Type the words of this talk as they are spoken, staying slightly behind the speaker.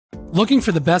Looking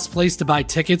for the best place to buy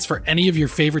tickets for any of your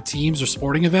favorite teams or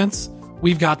sporting events?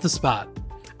 We've got the spot.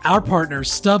 Our partner,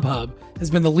 StubHub, has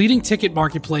been the leading ticket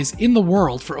marketplace in the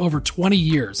world for over 20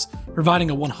 years, providing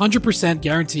a 100%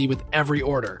 guarantee with every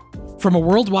order. From a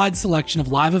worldwide selection of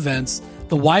live events,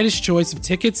 the widest choice of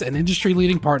tickets and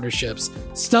industry-leading partnerships,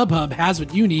 StubHub has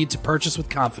what you need to purchase with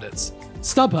confidence.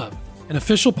 StubHub, an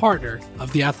official partner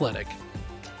of The Athletic.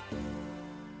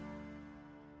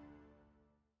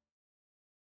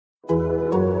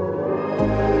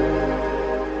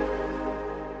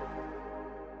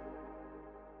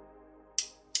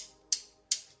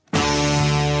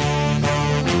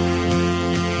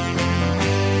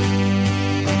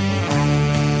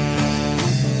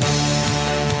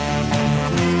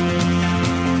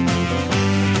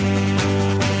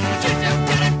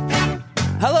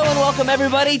 Welcome,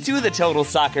 everybody, to the Total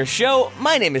Soccer Show.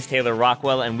 My name is Taylor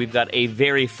Rockwell, and we've got a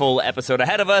very full episode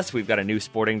ahead of us. We've got a new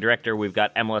sporting director. We've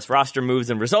got MLS roster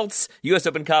moves and results, U.S.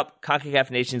 Open Cup,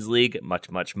 CONCACAF Nations League, much,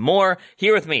 much more.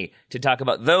 Here with me to talk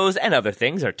about those and other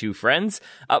things are two friends.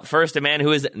 Up first, a man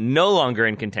who is no longer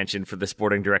in contention for the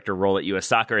sporting director role at U.S.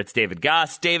 Soccer. It's David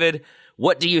Goss. David,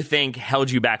 what do you think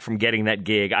held you back from getting that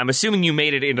gig? I'm assuming you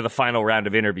made it into the final round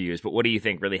of interviews, but what do you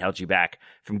think really held you back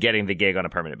from getting the gig on a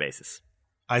permanent basis?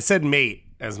 I said mate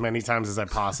as many times as I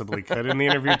possibly could in the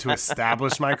interview to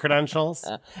establish my credentials.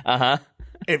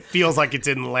 It feels like it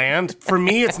didn't land. For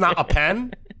me, it's not a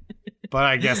pen, but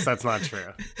I guess that's not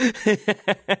true.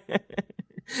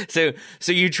 So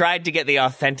you tried to get the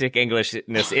authentic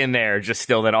Englishness in there, just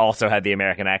still that also had the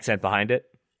American accent behind it?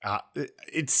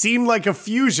 It seemed like a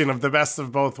fusion of the best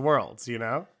of both worlds, you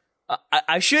know?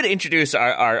 I should introduce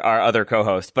our other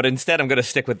co-host, but instead I'm going to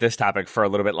stick with this topic for a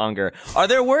little bit longer. Are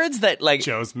there words that like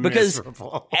Joe's because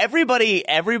miserable. everybody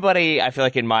I feel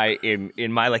like in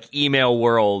my like email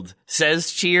world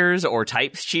says cheers or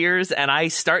types cheers, and I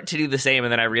start to do the same,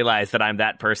 and then I realize that I'm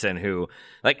that person who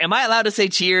like, am I allowed to say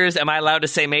cheers? Am I allowed to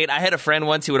say mate? I had a friend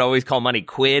once who would always call money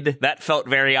quid. That felt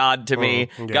very odd to me.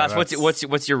 Yeah, Gosh,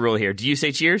 what's your rule here? Do you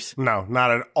say cheers? No,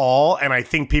 not at all. And I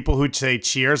think people who say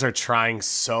cheers are trying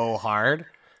so hard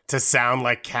to sound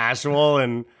like casual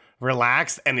and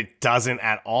relaxed, and it doesn't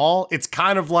at all. It's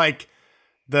kind of like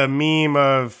the meme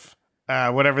of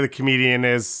whatever the comedian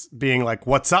is being like,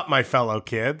 "What's up, my fellow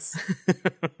kids?"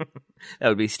 That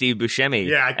would be Steve Buscemi.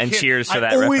 Yeah, and cheers for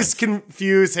that I always reference.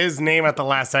 confuse his name at the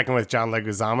last second with John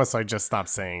Leguizamo, so I just stopped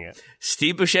saying it.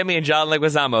 Steve Buscemi and John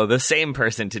Leguizamo, the same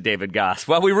person to David Goss.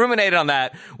 While we ruminate on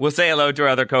that, we'll say hello to our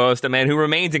other co-host, a man who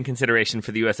remains in consideration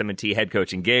for the USMNT head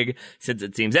coaching gig, since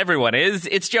it seems everyone is.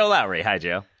 It's Joe Lowry. Hi,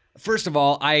 Joe. First of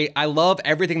all, I love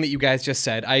everything that you guys just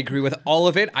said. I agree with all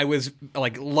of it. I was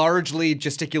like largely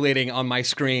gesticulating on my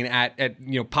screen at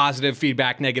positive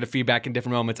feedback, negative feedback in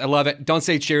different moments. I love it. Don't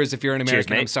say cheers if you're an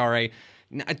American. I'm sorry.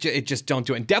 Just don't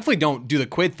do it. And definitely don't do the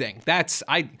quid thing. That's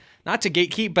not to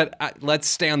gatekeep, but let's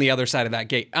stay on the other side of that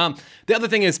gate. The other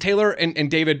thing is Taylor and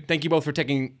David, thank you both for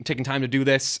taking time to do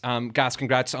this. Goss,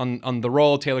 congrats on the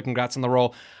role. Taylor, congrats on the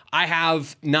role. I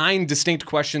have 9 distinct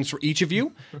questions for each of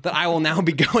you that I will now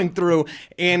be going through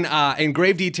in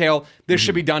grave detail. This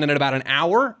should be done in about an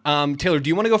hour. Taylor, do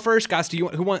you want to go first? Goss,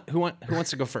 who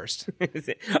wants to go first?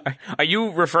 Are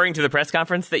you referring to the press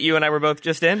conference that you and I were both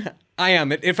just in? I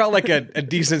am. It felt like a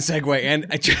decent segue,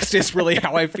 and it just is really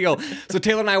how I feel. So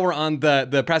Taylor and I were on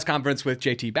the press conference with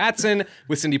JT Batson,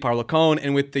 with Cindy Parlacone,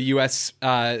 and with the U.S.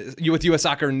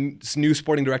 Soccer's new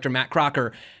sporting director, Matt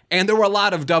Crocker. And there were a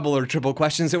lot of double or triple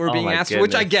questions that were being asked,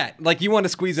 which I get. Like, you want to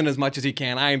squeeze in as much as you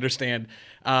can. I understand.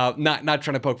 Not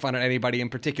trying to poke fun at anybody in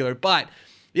particular. But,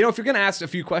 if you're going to ask a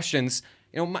few questions,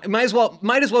 might as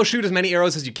well shoot as many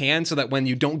arrows as you can so that when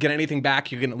you don't get anything back,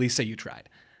 you can at least say you tried.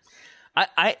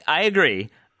 I agree.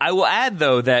 I will add,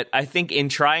 though, that I think in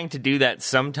trying to do that,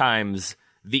 sometimes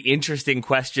the interesting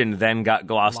question then got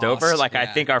glossed over. Like, yeah. I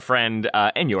think our friend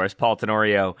and yours, Paul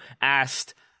Tenorio,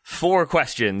 asked 4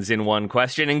 questions in one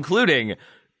question, including,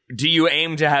 do you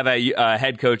aim to have a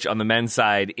head coach on the men's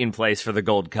side in place for the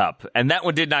Gold Cup? And that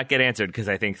one did not get answered because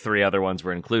I think 3 other ones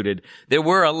were included. There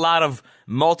were a lot of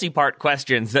multi-part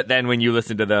questions that then when you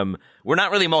listen to them were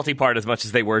not really multi-part as much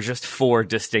as they were just 4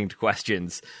 distinct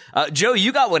questions. Joe,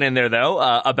 you got one in there, though,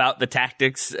 about the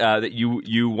tactics that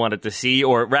you wanted to see,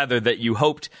 or rather that you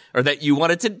hoped, or that you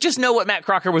wanted to just know what Matt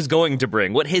Crocker was going to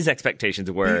bring, what his expectations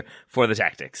were for the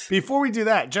tactics. Before we do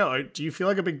that, Joe, do you feel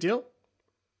like a big deal?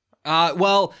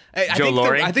 Well,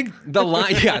 I think the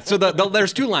line, yeah. So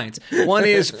there's two lines. One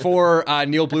is for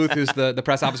Neil Bluth, who's the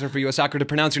press officer for U.S. Soccer, to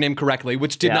pronounce your name correctly,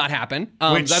 which did not happen.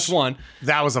 That's one.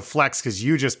 That was a flex because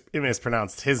you just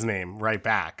mispronounced his name right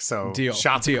back. So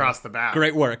shots across the bow.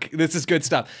 Great work. This is good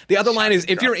stuff. The other line is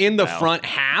if you're in the front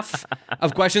half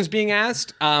of questions being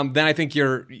asked, then I think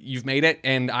you've made it.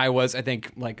 And I was, I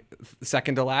think, like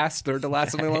second to last, third to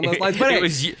last, something along those lines. But it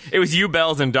was you,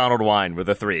 Bells, and Donald Wine were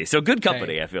the three. So good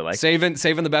company, I feel like. Saving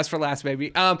the best for last,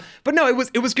 baby. But no,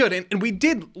 it was good, and we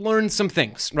did learn some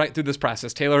things right through this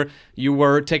process. Taylor, you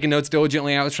were taking notes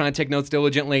diligently. I was trying to take notes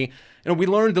diligently. We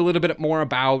learned a little bit more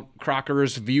about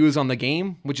Crocker's views on the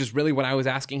game, which is really what I was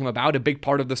asking him about. A big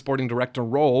part of the sporting director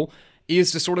role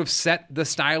is to sort of set the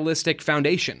stylistic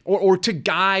foundation, or to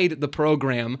guide the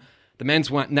program, the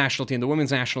men's national team, the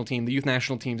women's national team, the youth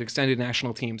national teams, extended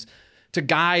national teams, to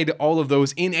guide all of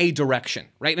those in a direction,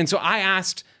 right? And so I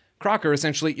asked Crocker,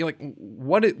 essentially, you're like,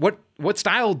 what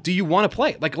style do you want to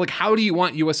play? Like how do you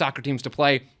want U.S. soccer teams to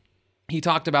play? He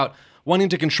talked about wanting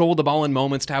to control the ball in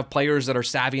moments, to have players that are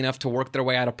savvy enough to work their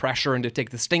way out of pressure and to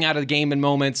take the sting out of the game in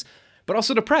moments, but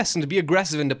also to press and to be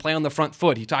aggressive and to play on the front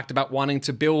foot. He talked about wanting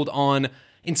to build on,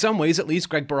 in some ways at least,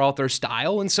 Greg Berhalter's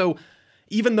style. And so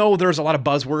even though there's a lot of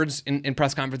buzzwords in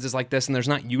press conferences like this, and there's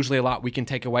not usually a lot we can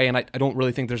take away, and I don't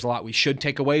really think there's a lot we should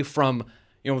take away from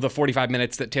the 45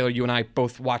 minutes that Taylor, you and I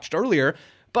both watched earlier.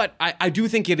 But I do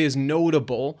think it is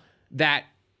notable that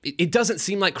it doesn't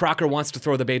seem like Crocker wants to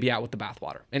throw the baby out with the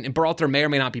bathwater. And Berhalter may or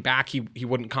may not be back. He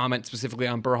wouldn't comment specifically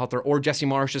on Berhalter or Jesse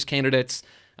Marsh's candidates.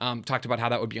 Talked about how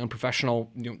that would be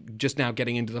unprofessional, just now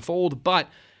getting into the fold. But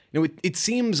it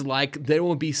seems like there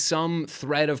will be some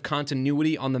thread of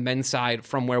continuity on the men's side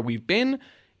from where we've been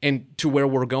and to where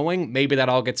we're going. Maybe that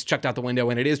all gets chucked out the window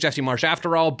and it is Jesse Marsh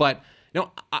after all. But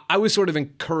I was sort of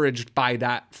encouraged by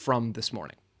that from this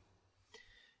morning.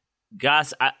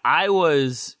 Gus, I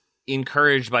was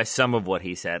encouraged by some of what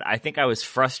he said. I think I was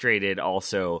frustrated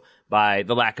also by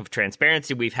the lack of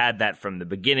transparency. We've had that from the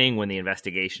beginning when the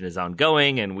investigation is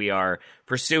ongoing and we are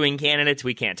pursuing candidates.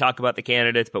 We can't talk about the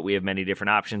candidates, but we have many different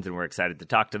options and we're excited to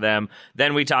talk to them.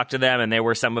 Then we talked to them and there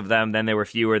were some of them. Then there were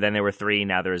fewer. Then there were three.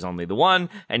 Now there is only the one.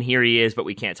 And here he is, but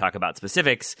we can't talk about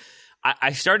specifics.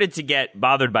 I started to get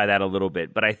bothered by that a little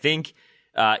bit, but I think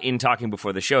in talking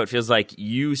before the show, it feels like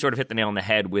you sort of hit the nail on the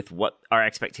head with what our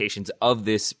expectations of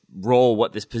this role,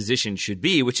 what this position should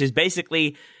be, which is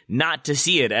basically not to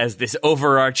see it as this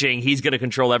overarching, he's going to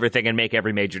control everything and make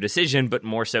every major decision, but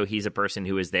more so he's a person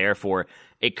who is there for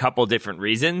a couple different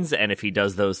reasons, and if he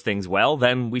does those things well,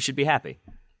 then we should be happy.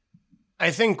 I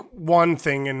think one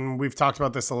thing, and we've talked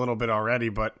about this a little bit already,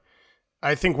 but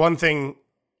I think one thing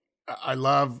I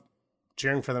love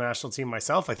cheering for the national team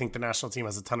myself. I think the national team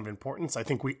has a ton of importance. I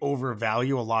think we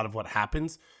overvalue a lot of what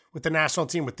happens with the national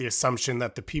team with the assumption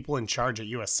that the people in charge at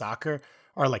U.S. Soccer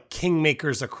are like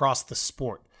kingmakers across the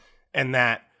sport, and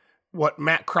that what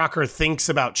Matt Crocker thinks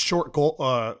about short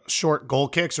goal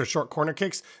kicks or short corner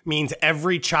kicks means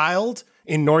every child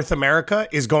in North America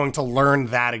is going to learn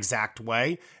that exact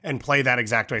way and play that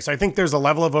exact way. So I think there's a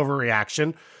level of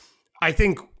overreaction. I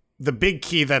think the big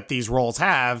key that these roles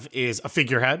have is a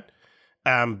figurehead.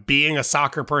 Being a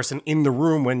soccer person in the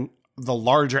room when the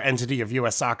larger entity of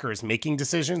U.S. Soccer is making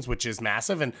decisions, which is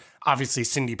massive. And obviously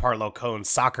Cindy Partlow-Cohen's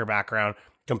soccer background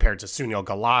compared to Sunil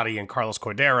Gulati and Carlos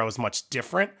Cordero is much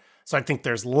different. So I think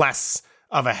there's less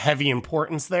of a heavy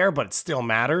importance there, but it still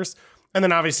matters. And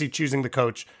then obviously choosing the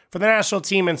coach for the national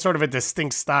team and sort of a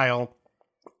distinct style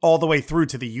all the way through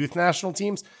to the youth national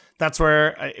teams. That's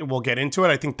where we'll get into it.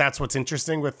 I think that's what's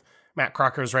interesting with Matt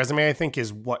Crocker's resume, I think,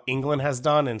 is what England has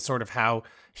done and sort of how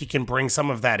he can bring some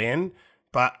of that in.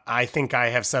 But I think I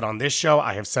have said on this show,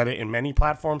 I have said it in many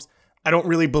platforms, I don't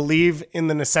really believe in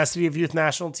the necessity of youth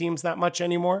national teams that much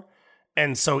anymore.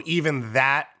 And so even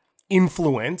that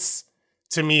influence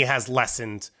to me has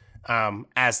lessened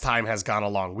as time has gone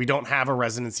along. We don't have a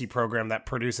residency program that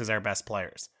produces our best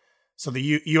players. So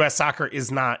the U.S. Soccer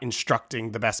is not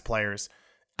instructing the best players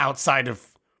outside of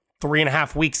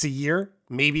 3.5 weeks a year,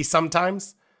 maybe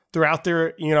sometimes throughout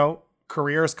their,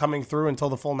 careers coming through until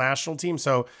the full national team.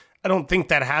 So I don't think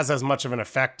that has as much of an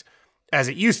effect as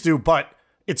it used to, but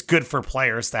it's good for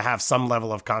players to have some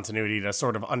level of continuity to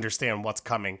sort of understand what's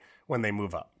coming when they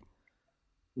move up.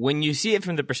 When you see it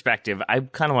from the perspective, I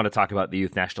kind of want to talk about the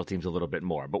youth national teams a little bit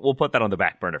more, but we'll put that on the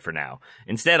back burner for now.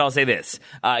 Instead, I'll say this.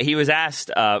 He was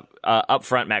asked up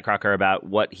front, Matt Crocker, about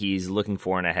what he's looking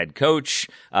for in a head coach.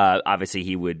 Obviously,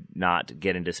 he would not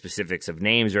get into specifics of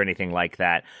names or anything like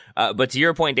that. But to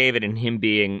your point, David, and him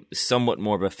being somewhat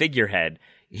more of a figurehead,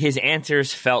 his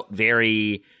answers felt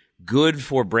very good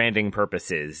for branding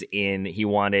purposes. He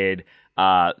wanted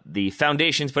the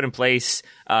foundations put in place,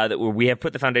 that we have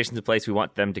put the foundations in place. We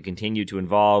want them to continue to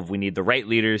evolve. We need the right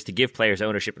leaders to give players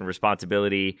ownership and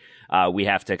responsibility. We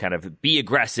have to kind of be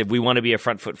aggressive. We want to be a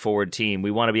front foot forward team. We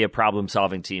want to be a problem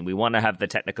solving team. We want to have the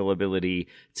technical ability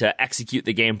to execute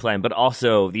the game plan, but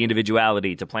also the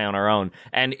individuality to play on our own.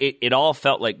 And it all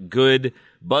felt like good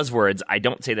buzzwords. I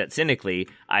don't say that cynically.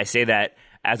 I say that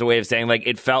as a way of saying, like,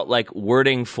 it felt like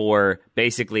wording for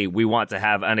basically we want to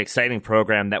have an exciting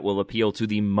program that will appeal to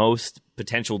the most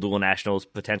potential dual nationals,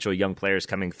 potential young players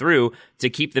coming through,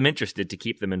 to keep them interested, to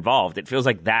keep them involved. It feels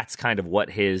like that's kind of what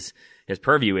his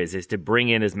purview is to bring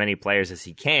in as many players as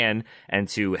he can and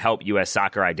to help U.S.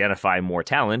 soccer identify more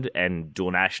talent and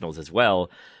dual nationals as well.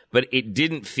 But it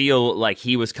didn't feel like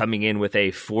he was coming in with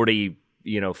a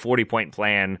 40-point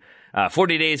plan,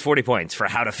 40 days, 40 points for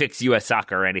how to fix U.S.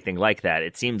 soccer or anything like that.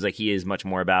 It seems like he is much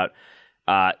more about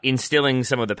instilling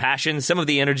some of the passion, some of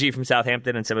the energy from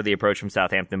Southampton and some of the approach from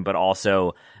Southampton, but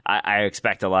also I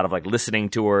expect a lot of like listening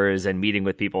tours and meeting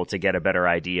with people to get a better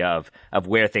idea of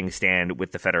where things stand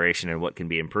with the federation and what can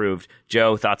be improved.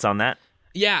 Joe, thoughts on that?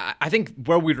 Yeah, I think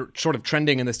where we're sort of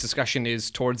trending in this discussion is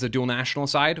towards the dual national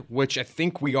side, which I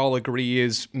think we all agree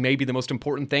is maybe the most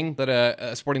important thing that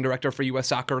a sporting director for U.S.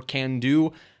 soccer can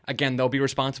do. Again, they'll be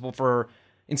responsible for,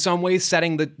 in some ways,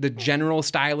 setting the general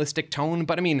stylistic tone.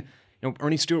 But I mean,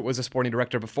 Ernie Stewart was a sporting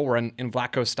director before, and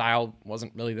Vlatko's style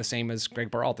wasn't really the same as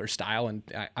Greg Berhalter's style. And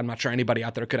I'm not sure anybody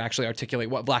out there could actually articulate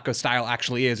what Vlatko's style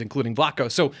actually is, including Vlatko.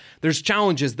 So there's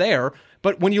challenges there.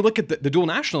 But when you look at the dual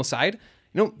national side,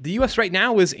 the U.S. right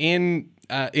now is in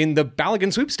the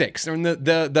Balogun sweepstakes. They're in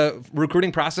the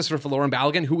recruiting process for Folarin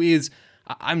Balogun, who is,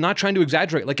 I'm not trying to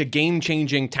exaggerate, like a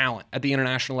game-changing talent at the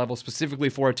international level, specifically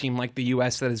for a team like the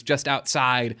U.S. that is just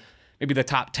outside maybe the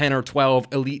top 10 or 12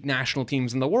 elite national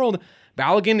teams in the world.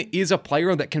 Balogun is a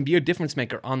player that can be a difference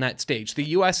maker on that stage. The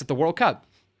U.S. at the World Cup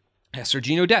has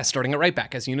Serginho Dest starting at right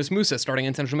back, has Yunus Musa starting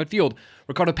in central midfield.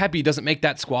 Ricardo Pepi doesn't make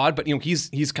that squad, but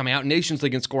he's coming out in Nations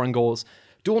League and scoring goals.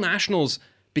 Dual nationals,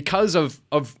 because of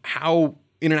how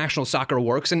international soccer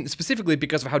works, and specifically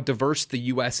because of how diverse the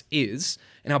U.S. is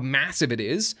and how massive it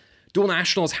is, dual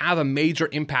nationals have a major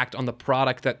impact on the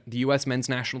product that the U.S. men's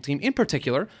national team in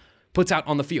particular puts out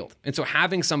on the field. And so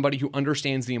having somebody who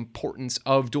understands the importance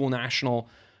of dual national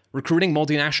recruiting,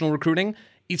 multinational recruiting,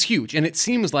 is huge. And it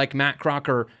seems like Matt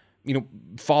Crocker,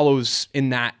 follows in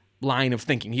that line of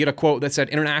thinking. He had a quote that said,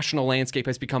 international landscape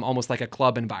has become almost like a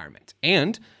club environment.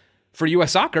 And for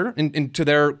U.S. soccer, and to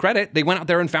their credit, they went out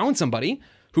there and found somebody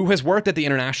who has worked at the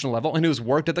international level and who's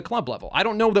worked at the club level. I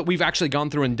don't know that we've actually gone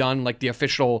through and done like the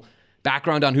official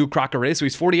background on who Crocker is. So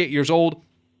he's 48 years old,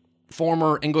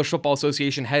 former English Football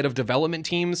Association head of development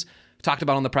teams. Talked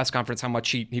about on the press conference how much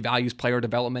he values player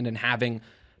development and having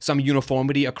some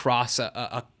uniformity across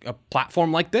a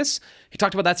platform like this. He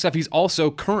talked about that stuff. He's also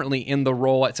currently in the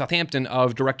role at Southampton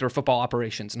of Director of Football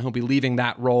Operations, and he'll be leaving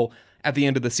that role at the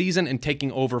end of the season and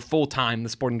taking over full-time the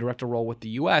sporting director role with the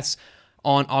U.S.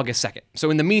 on August 2nd.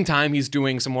 So in the meantime, he's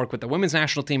doing some work with the women's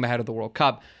national team ahead of the World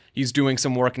Cup. He's doing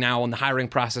some work now on the hiring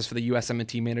process for the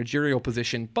USMNT managerial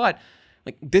position. But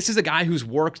this is a guy who's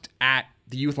worked at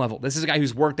the youth level. This is a guy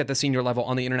who's worked at the senior level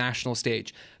on the international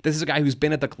stage. This is a guy who's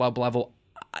been at the club level.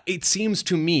 It seems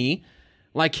to me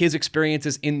like his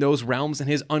experiences in those realms and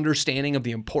his understanding of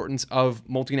the importance of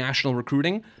multinational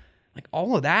recruiting, like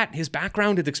all of that, his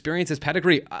background, his experience, his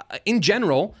pedigree, in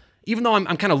general, even though I'm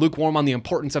kind of lukewarm on the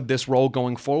importance of this role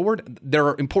going forward, there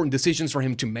are important decisions for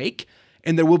him to make,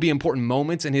 and there will be important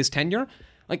moments in his tenure.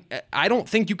 I don't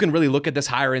think you can really look at this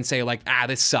hire and say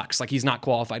this sucks. He's not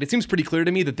qualified. It seems pretty clear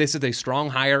to me that this is a strong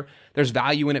hire. There's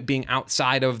value in it being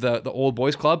outside of the old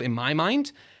boys club in my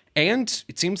mind. And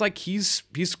it seems like he's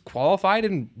qualified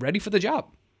and ready for the job.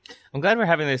 I'm glad we're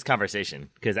having this conversation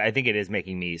because I think it is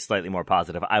making me slightly more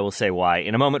positive. I will say why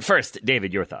in a moment. First,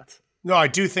 David, your thoughts. No, I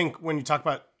do think when you talk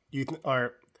about youth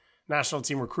or national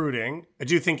team recruiting, I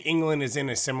do think England is in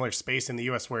a similar space in the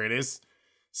U.S. where it is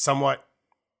somewhat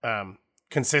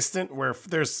consistent, where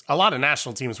there's a lot of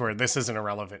national teams where this isn't a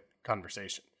relevant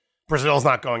conversation. Brazil's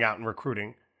not going out and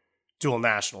recruiting dual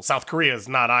national. South Korea is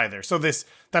not either. So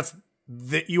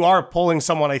you are pulling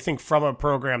someone, I think, from a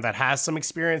program that has some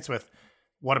experience with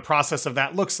what a process of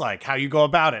that looks like, how you go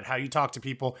about it, how you talk to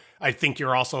people. I think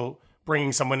you're also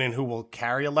bringing someone in who will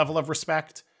carry a level of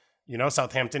respect.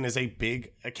 Southampton is a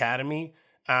big academy.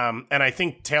 And I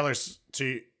think Taylor's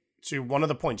to one of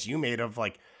the points you made of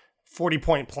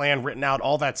 40-point plan written out,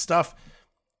 all that stuff.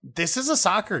 This is a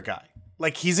soccer guy.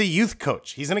 He's a youth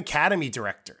coach. He's an academy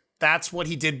director. That's what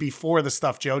he did before the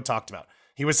stuff Joe talked about.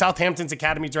 He was Southampton's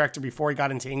academy director before he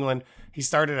got into England. He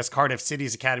started as Cardiff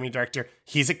City's academy director.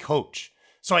 He's a coach.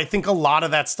 So I think a lot of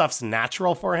that stuff's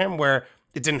natural for him, where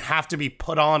it didn't have to be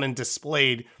put on and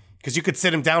displayed, because you could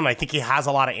sit him down. And I think he has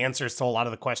a lot of answers to a lot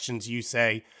of the questions you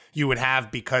say you would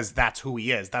have, because that's who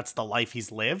he is. That's the life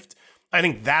he's lived. I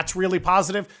think that's really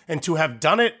positive. And to have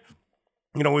done it,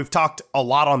 we've talked a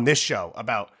lot on this show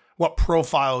about what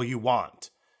profile you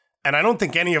want. And I don't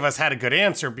think any of us had a good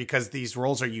answer, because these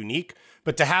roles are unique.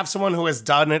 But to have someone who has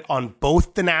done it on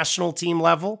both the national team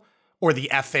level, or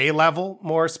the FA level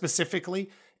more specifically,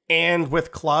 and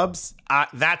with clubs,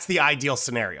 that's the ideal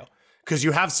scenario. Because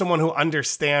you have someone who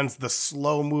understands the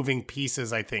slow-moving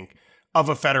pieces, I think, of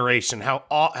a federation. How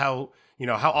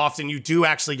often you do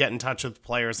actually get in touch with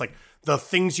players, like the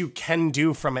things you can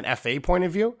do from an FA point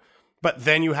of view. But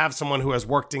then you have someone who has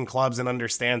worked in clubs and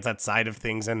understands that side of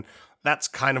things. And that's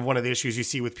kind of one of the issues you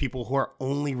see with people who are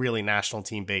only really national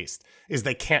team based, is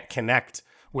they can't connect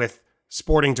with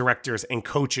sporting directors and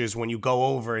coaches when you go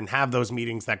over and have those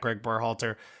meetings that Greg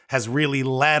Berhalter has really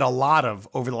led a lot of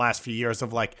over the last few years,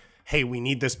 of like, hey, we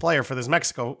need this player for this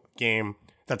Mexico game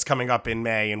that's coming up in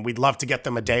May, and we'd love to get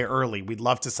them a day early. We'd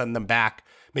love to send them back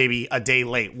maybe a day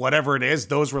late. Whatever it is,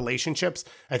 those relationships,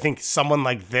 I think someone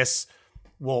like this,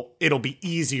 it'll be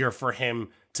easier for him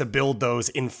to build those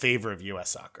in favor of U.S.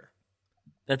 soccer.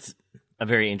 That's a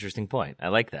very interesting point. I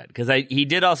like that, because he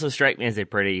did also strike me as a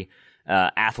pretty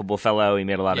affable fellow. He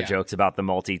made a lot of jokes about the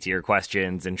multi-tier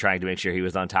questions and trying to make sure he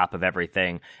was on top of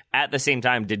everything. At the same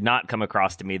time, did not come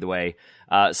across to me the way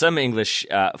some English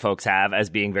folks have, as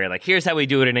being very like, here's how we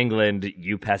do it in England,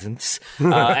 you peasants.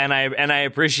 And I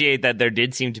appreciate that there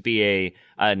did seem to be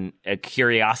a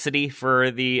curiosity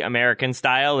for the American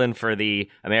style and for the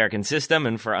American system,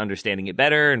 and for understanding it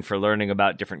better, and for learning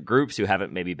about different groups who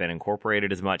haven't maybe been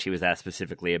incorporated as much. He was asked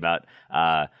specifically about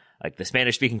like the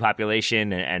Spanish-speaking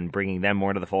population and bringing them more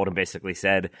into the fold, and basically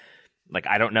said, like,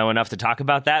 I don't know enough to talk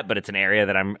about that, but it's an area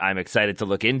that I'm excited to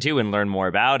look into and learn more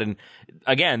about. And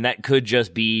again, that could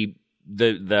just be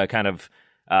the kind of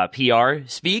PR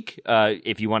speak,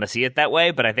 if you want to see it that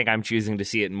way. But I think I'm choosing to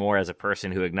see it more as a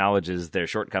person who acknowledges their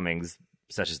shortcomings,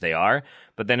 such as they are,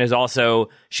 but then is also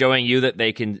showing you that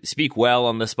they can speak well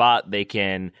on the spot. They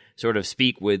can sort of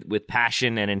speak with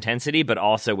passion and intensity, but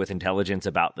also with intelligence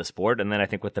about the sport. And then I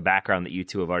think with the background that you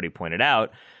two have already pointed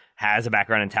out, has a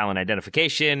background in talent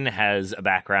identification, has a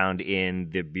background in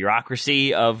the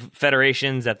bureaucracy of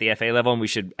federations at the FA level, and we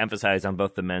should emphasize on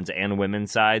both the men's and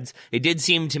women's sides. It did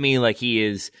seem to me like he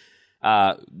is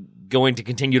going to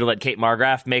continue to let Kate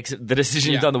Margraf make the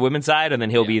decisions on the women's side, and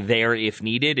then he'll be there if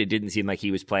needed. It didn't seem like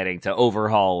he was planning to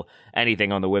overhaul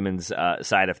anything on the women's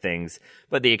side of things.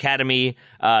 But the academy,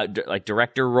 like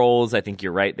director roles, I think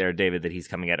you're right there, David, that he's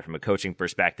coming at it from a coaching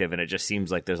perspective, and it just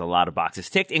seems like there's a lot of boxes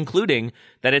ticked, including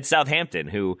that it's Southampton,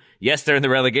 who, yes, they're in the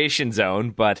relegation zone,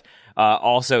 but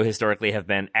also historically have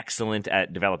been excellent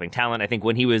at developing talent. I think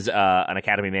when he was an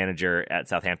academy manager at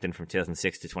Southampton from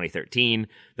 2006 to 2013,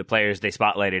 the players, they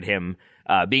spotlighted him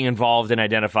being involved in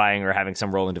identifying or having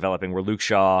some role in developing were Luke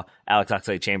Shaw, Alex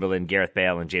Oxlade-Chamberlain, Gareth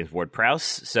Bale, and James Ward-Prowse.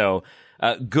 So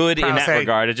good in that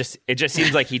regard. It just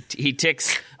seems like he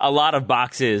ticks a lot of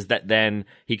boxes that then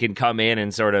he can come in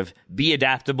and sort of be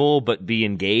adaptable but be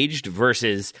engaged,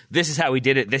 versus this is how we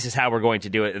did it, this is how we're going to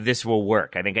do it, this will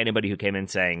work. I think anybody who came in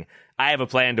saying, I have a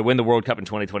plan to win the World Cup in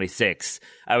 2026,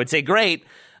 I would say, great.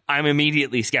 I'm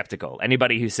immediately skeptical.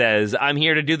 Anybody who says, I'm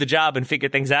here to do the job and figure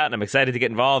things out, and I'm excited to get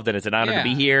involved, and it's an honor to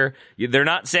be here, they're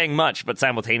not saying much, but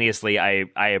simultaneously, I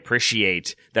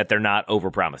appreciate that they're not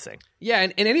overpromising. Yeah,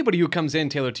 and anybody who comes in,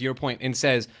 Taylor, to your point, and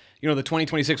says, the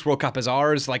 2026 World Cup is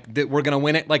ours, like, we're going to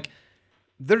win it, like,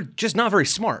 they're just not very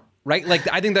smart, right?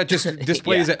 Like, I think that just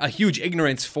displays a huge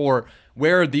ignorance for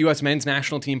where the U.S. men's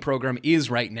national team program is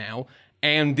right now,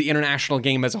 and the international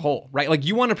game as a whole, right? Like,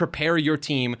 you want to prepare your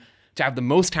team to have the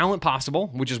most talent possible,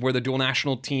 which is where the dual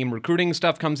national team recruiting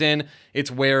stuff comes in.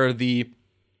 It's where the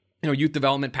youth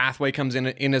development pathway comes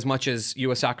in as much as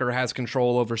U.S. Soccer has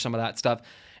control over some of that stuff.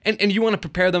 And you want to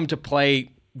prepare them to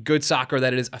play good soccer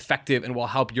that is effective and will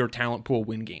help your talent pool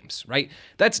win games, right?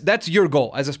 That's your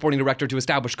goal as a sporting director, to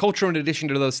establish culture in addition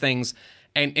to those things,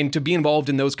 and to be involved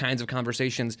in those kinds of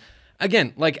conversations.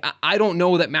 Again, like, I don't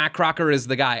know that Matt Crocker is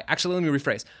the guy. Actually, let me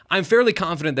rephrase. I'm fairly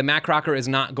confident that Matt Crocker is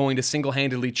not going to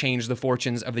single-handedly change the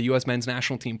fortunes of the U.S. men's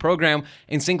national team program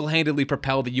and single-handedly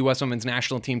propel the U.S. women's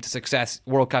national team to success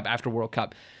World Cup after World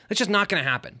Cup. That's just not going to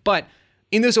happen. But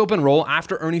in this open role,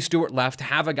 after Ernie Stewart left, to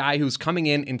have a guy who's coming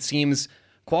in and seems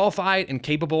qualified and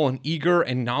capable and eager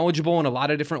and knowledgeable in a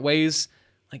lot of different ways,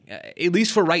 like, at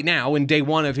least for right now, in day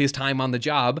one of his time on the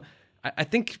job, I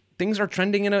think things are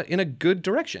trending in a good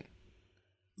direction.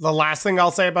 The last thing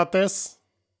I'll say about this,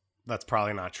 that's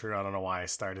probably not true. I don't know why I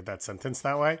started that sentence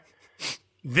that way.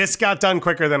 This got done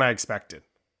quicker than I expected.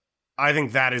 I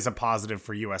think that is a positive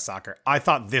for U.S. soccer. I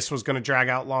thought this was going to drag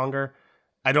out longer.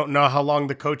 I don't know how long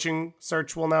the coaching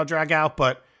search will now drag out,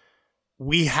 but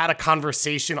we had a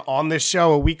conversation on this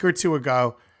show a week or two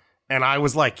ago, and I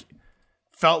was like,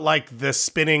 felt like the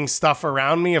spinning stuff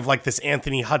around me of like this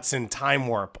Anthony Hudson time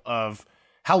warp of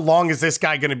how long is this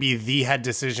guy going to be the head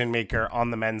decision maker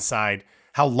on the men's side?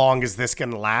 How long is this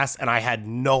going to last? And I had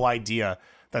no idea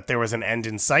that there was an end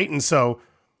in sight. And so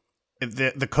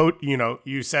the coach,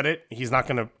 you said it, he's not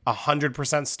going to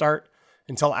 100% start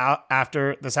until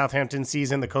after the Southampton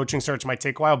season. The coaching search might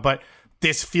take a while, but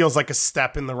this feels like a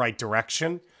step in the right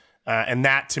direction. And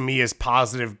that to me is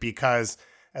positive because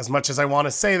as much as I want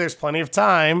to say there's plenty of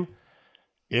time,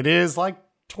 it is like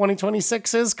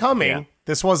 2026 is coming. Yeah.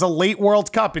 This was a late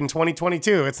World Cup in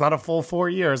 2022. It's not a full 4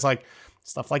 years. Like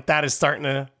stuff like that is starting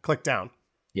to click down.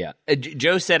 Yeah.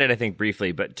 Joe said it, I think,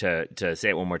 briefly, but to say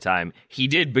it one more time, he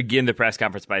did begin the press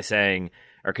conference by saying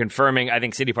or confirming, I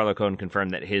think City Parlo Cohn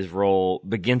confirmed that his role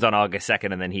begins on August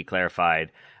 2nd, and then he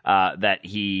clarified that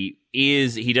he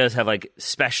does have like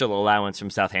special allowance from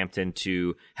Southampton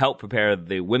to help prepare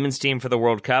the women's team for the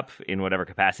World Cup in whatever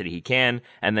capacity he can,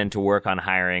 and then to work on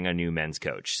hiring a new men's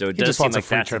coach. So it does seem like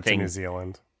that's the thing. To New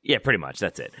Zealand. Yeah, pretty much.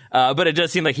 That's it. But it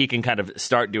does seem like he can kind of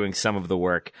start doing some of the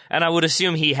work. And I would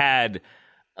assume he had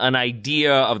an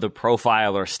idea of the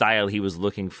profile or style he was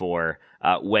looking for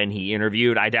when he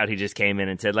interviewed. I doubt he just came in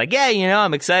and said like, yeah,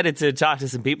 I'm excited to talk to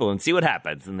some people and see what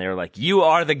happens. And they were like, you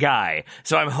are the guy.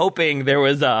 So I'm hoping there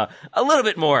was a little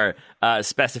bit more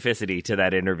specificity to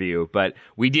that interview. But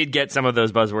we did get some of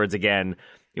those buzzwords again.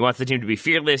 He wants the team to be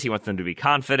fearless. He wants them to be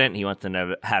confident. He wants them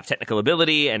to have technical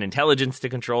ability and intelligence to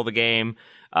control the game.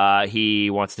 He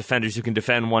wants defenders who can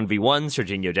defend 1v1.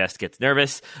 Serginho Dest gets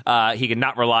nervous. He can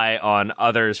not rely on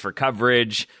others for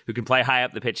coverage, who can play high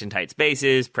up the pitch in tight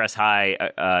spaces, press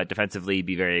high defensively,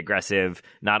 be very aggressive,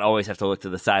 not always have to look to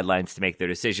the sidelines to make their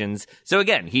decisions. So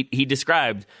again, he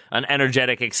described an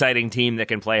energetic, exciting team that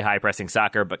can play high-pressing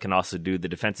soccer, but can also do the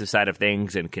defensive side of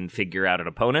things and can figure out an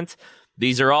opponent.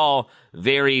 These are all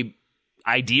very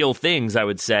ideal things, I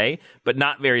would say, but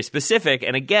not very specific.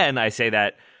 And again, I say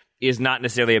that is not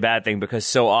necessarily a bad thing because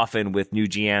so often with new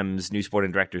GMs, new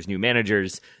sporting directors, new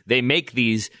managers, they make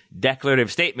these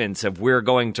declarative statements of we're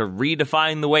going to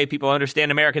redefine the way people understand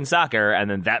American soccer,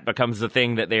 and then that becomes the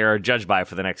thing that they are judged by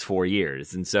for the next 4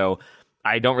 years. And so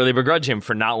I don't really begrudge him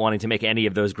for not wanting to make any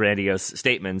of those grandiose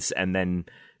statements and then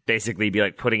basically be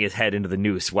like putting his head into the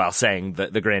noose while saying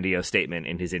the grandiose statement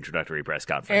in his introductory press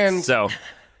conference.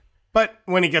 But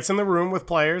when he gets in the room with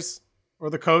players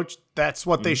or the coach, that's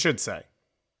what they should say.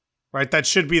 Right? That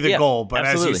should be the goal. But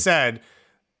absolutely. As you said,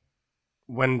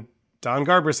 when Don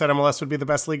Garber said MLS would be the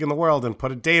best league in the world and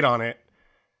put a date on it,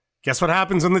 guess what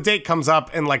happens when the date comes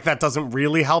up and like that doesn't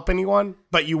really help anyone?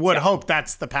 But you would hope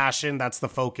that's the passion, that's the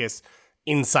focus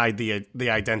inside the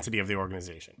identity of the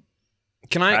organization.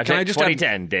 Can I just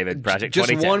 2010, David? Project just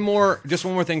 2010. Just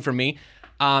one more thing for me.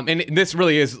 And this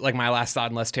really is like my last thought,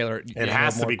 unless Taylor. It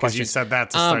has to be because you said that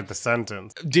to start the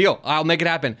sentence. Deal. I'll make it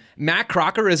happen. Matt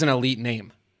Crocker is an elite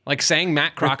name. Like saying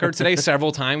Matt Crocker today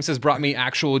several times has brought me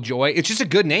actual joy. It's just a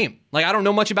good name. Like I don't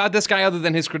know much about this guy other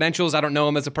than his credentials. I don't know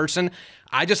him as a person.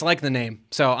 I just like the name,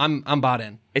 so I'm bought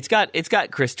in. It's got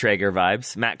Chris Traeger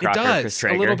vibes. Matt Crocker, it does, Chris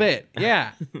Traeger. A little bit,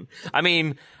 yeah. I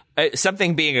mean,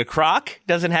 something being a croc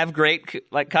doesn't have great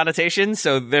like connotations,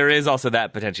 so there is also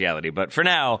that potentiality. But for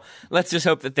now, let's just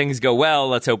hope that things go well.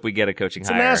 Let's hope we get a coaching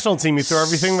hire. It's a national team. You throw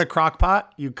everything in the crock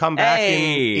pot. You come back in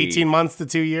 18 months to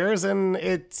 2 years, and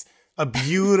it's a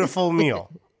beautiful meal.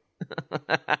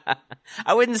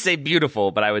 I wouldn't say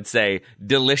beautiful, but I would say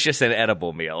delicious and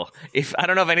edible meal. I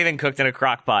don't know if anything cooked in a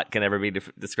crock pot can ever be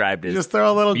described as just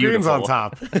throw a little beautiful. Greens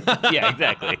on top. Yeah,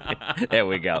 exactly. There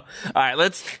we go. All right,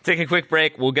 let's take a quick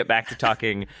break. We'll get back to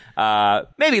talking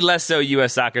maybe less so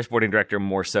U.S. Soccer sporting director,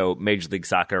 more so Major League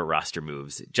Soccer roster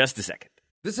moves. Just a second.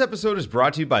 This episode is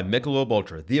brought to you by Michelob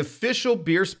Ultra, the official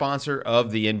beer sponsor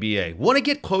of the NBA. Want to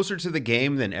get closer to the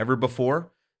game than ever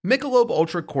before? Michelob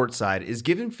Ultra Courtside is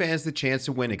giving fans the chance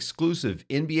to win exclusive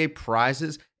NBA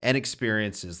prizes and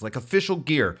experiences like official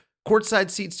gear, courtside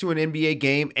seats to an NBA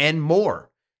game, and more.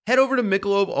 Head over to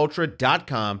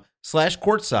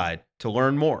MichelobUltra.com/courtside to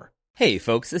learn more. Hey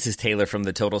folks, this is Taylor from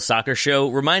the Total Soccer Show,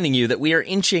 reminding you that we are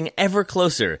inching ever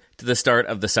closer to the start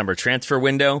of the summer transfer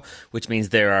window, which means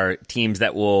there are teams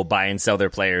that will buy and sell their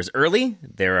players early,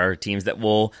 there are teams that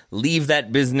will leave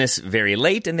that business very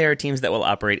late, and there are teams that will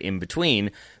operate in between.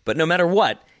 But no matter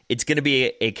what, it's going to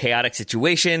be a chaotic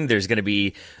situation. There's going to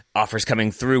be offers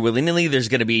coming through willy-nilly. There's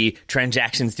going to be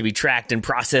transactions to be tracked and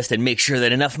processed and make sure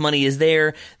that enough money is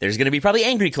there. There's going to be probably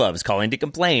angry clubs calling to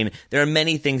complain. There are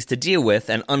many things to deal with,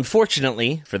 and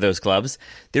unfortunately for those clubs,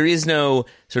 there is no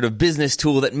sort of business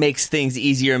tool that makes things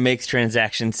easier, makes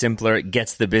transactions simpler,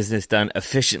 gets the business done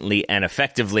efficiently and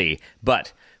effectively.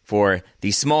 But for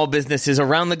the small businesses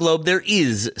around the globe, there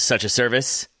is such a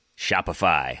service,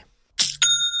 Shopify.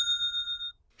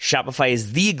 Shopify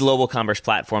is the global commerce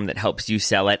platform that helps you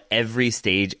sell at every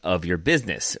stage of your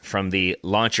business, from the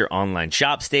launch your online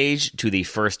shop stage to the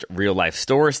first real-life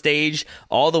store stage,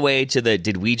 all the way to the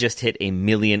did we just hit 1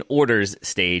 million orders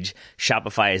stage.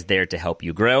 Shopify is there to help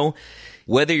you grow.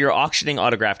 Whether you're auctioning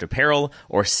autographed apparel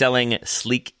or selling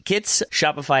sleek kits,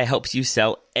 Shopify helps you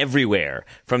sell everywhere.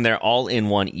 From their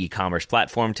all-in-one e-commerce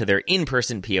platform to their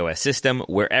in-person POS system,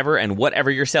 wherever and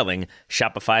whatever you're selling,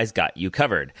 Shopify's got you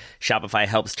covered. Shopify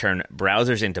helps turn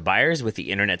browsers into buyers with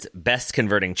the internet's best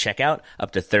converting checkout,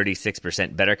 up to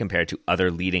 36% better compared to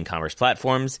other leading commerce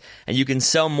platforms. And you can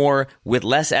sell more with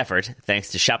less effort thanks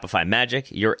to Shopify Magic,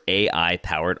 your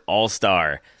AI-powered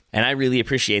all-star. And I really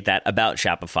appreciate that about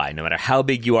Shopify. No matter how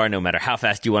big you are, no matter how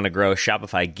fast you want to grow,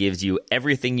 Shopify gives you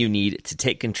everything you need to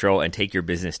take control and take your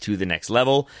business to the next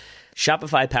level.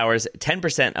 Shopify powers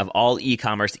 10% of all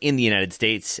e-commerce in the United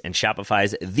States, and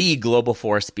Shopify's the global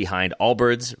force behind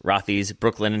Allbirds, Rothy's,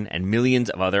 Brooklinen, and millions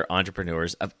of other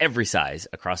entrepreneurs of every size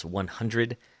across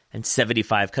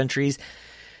 175 countries.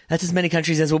 That's as many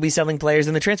countries as will be selling players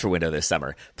in the transfer window this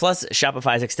summer. Plus,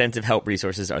 Shopify's extensive help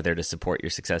resources are there to support your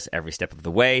success every step of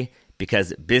the way,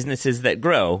 because businesses that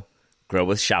grow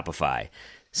with Shopify.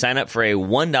 Sign up for a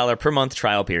 $1 per month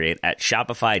trial period at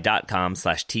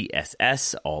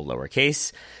shopify.com/TSS, all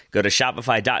lowercase. Go to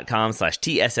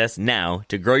shopify.com/TSS now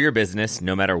to grow your business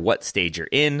no matter what stage you're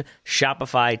in.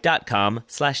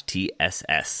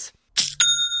 Shopify.com/TSS.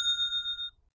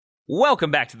 Welcome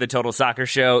back to the Total Soccer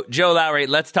Show. Joe Lowry,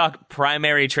 let's talk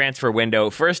primary transfer window.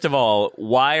 First of all,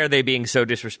 why are they being so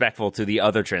disrespectful to the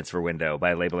other transfer window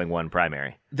by labeling one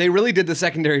primary? They really did the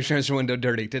secondary transfer window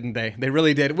dirty, didn't they? They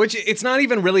really did, which it's not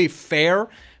even really fair,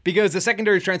 because the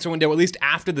secondary transfer window, at least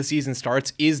after the season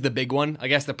starts, is the big one. I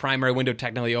guess the primary window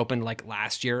technically opened like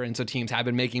last year, and so teams have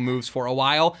been making moves for a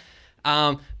while.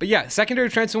 But yeah, secondary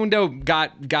transfer window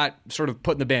got sort of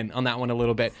put in the bin on that one a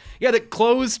little bit. Yeah, that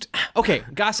closed. Okay,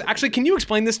 Gus, actually, can you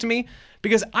explain this to me?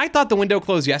 Because I thought the window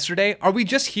closed yesterday. Are we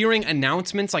just hearing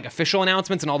announcements, like official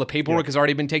announcements, and all the paperwork has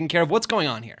already been taken care of? What's going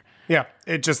on here? Yeah,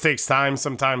 it just takes time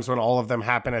sometimes when all of them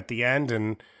happen at the end,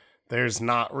 and there's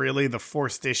not really the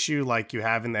forced issue like you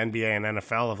have in the NBA and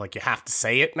NFL of like you have to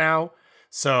say it now.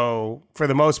 So for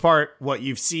the most part, what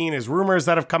you've seen is rumors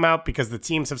that have come out because the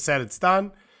teams have said it's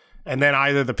done. And then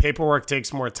either the paperwork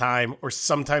takes more time, or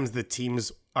sometimes the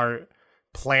teams are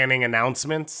planning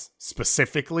announcements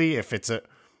specifically if it's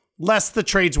less the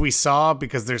trades we saw,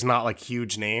 because there's not like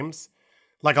huge names.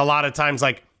 Like a lot of times,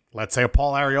 like let's say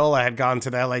Paul Arriola had gone to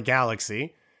the LA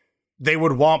Galaxy, they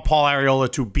would want Paul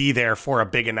Arriola to be there for a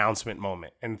big announcement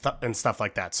moment and stuff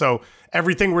like that. So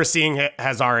everything we're seeing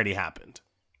has already happened.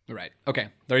 Right. Okay.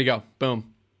 There you go.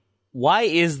 Boom. Why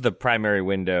is the primary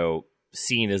window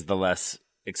seen as the less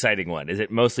exciting one? Is it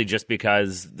mostly just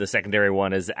because the secondary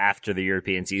one is after the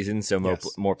European season, so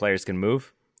more players can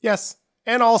move? Yes.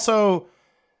 And also,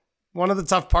 one of the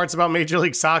tough parts about Major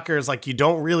League Soccer is like you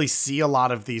don't really see a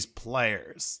lot of these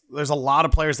players. There's a lot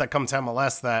of players that come to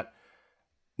MLS that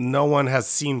no one has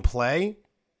seen play,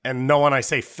 and no one, I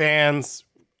say fans,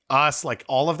 us, like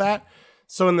all of that.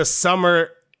 So in the summer,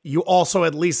 you also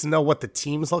at least know what the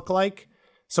teams look like.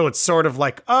 So it's sort of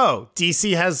like, oh,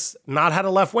 DC has not had a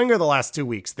left winger the last 2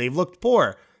 weeks. They've looked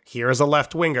poor. Here's a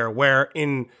left winger. Where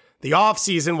in the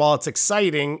offseason, while it's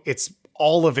exciting,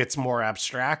 all of it's more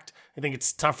abstract. I think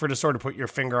it's tougher to sort of put your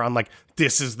finger on like,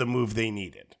 this is the move they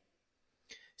needed.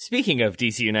 Speaking of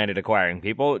DC United acquiring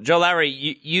people, Joe Lowry,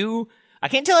 you I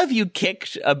can't tell if you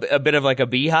kicked a bit of like a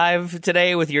beehive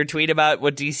today with your tweet about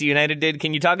what DC United did.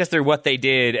 Can you talk us through what they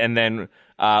did and then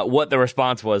what the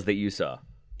response was that you saw?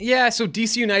 Yeah, so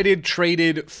DC United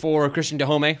traded for Christian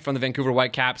Dahome from the Vancouver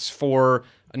Whitecaps for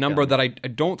a number that I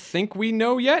don't think we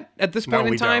know yet at this point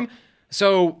in time. Don't.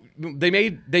 So they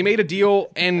made a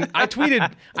deal, and I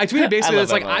tweeted basically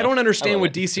it's like, I don't understand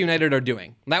what DC United are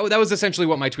doing. That was essentially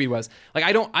what my tweet was. Like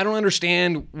I don't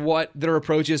understand what their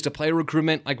approach is to player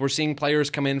recruitment. Like we're seeing players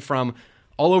come in from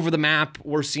all over the map.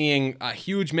 We're seeing a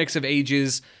huge mix of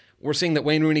ages. We're seeing that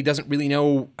Wayne Rooney doesn't really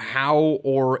know how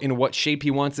or in what shape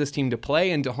he wants this team to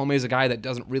play, and Dahome is a guy that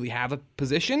doesn't really have a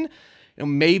position.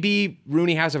 Maybe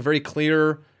Rooney has a very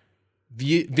clear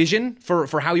vision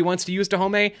for how he wants to use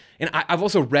Dahomey. And I've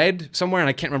also read somewhere, and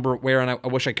I can't remember where, and I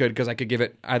wish I could because I could give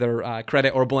it either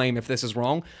credit or blame if this is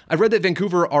wrong. I've read that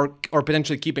Vancouver are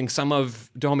potentially keeping some of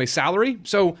Dahomey's salary.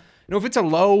 So, if it's a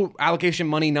low allocation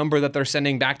money number that they're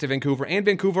sending back to Vancouver, and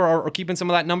Vancouver are keeping some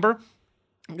of that number,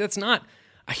 that's not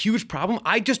a huge problem.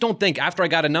 I just don't think, after I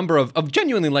got a number of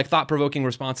genuinely like thought-provoking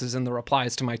responses in the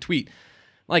replies to my tweet,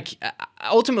 like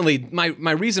ultimately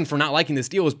my reason for not liking this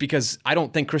deal is because I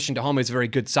don't think Christian Dahomey is a very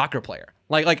good soccer player.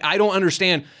 Like I don't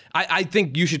understand. I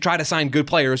think you should try to sign good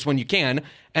players when you can,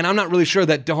 and I'm not really sure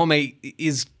that Dahomey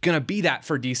is going to be that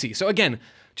for DC. So again,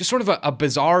 just sort of a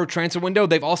bizarre transfer window.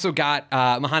 They've also got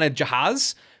Mohamed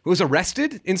Jahaz, who was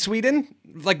arrested in Sweden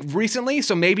like recently.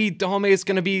 So maybe Dahomey is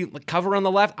going to be like cover on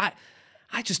the left.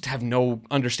 I just have no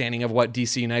understanding of what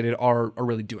DC United are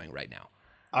really doing right now.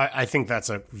 I think that's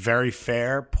a very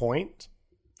fair point.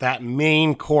 That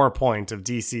main core point of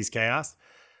DC's chaos.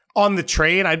 On the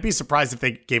trade, I'd be surprised if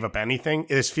they gave up anything.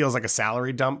 This feels like a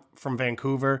salary dump from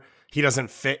Vancouver. He doesn't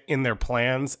fit in their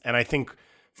plans. And I think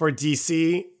for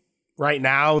DC, right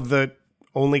now, the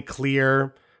only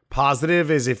clear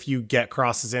positive is if you get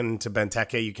crosses into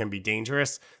Benteke, you can be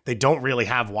dangerous. They don't really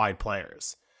have wide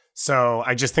players. So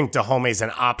I just think Dahomey's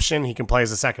an option. He can play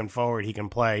as a second forward. He can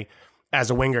play as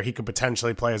a winger. He could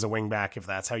potentially play as a wing back if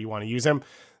that's how you want to use him.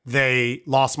 They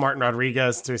lost Martin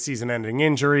Rodriguez to a season-ending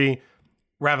injury.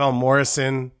 Ravel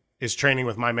Morrison is training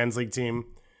with my men's league team.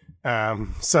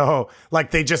 So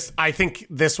like I think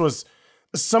this was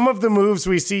some of the moves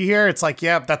we see here. It's like,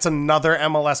 yeah, that's another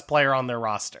MLS player on their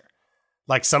roster.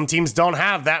 Like some teams don't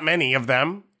have that many of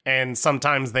them. And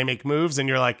sometimes they make moves and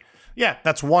you're like, yeah,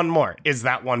 that's one more. Is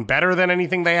that one better than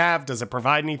anything they have? Does it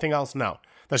provide anything else? No,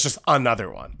 that's just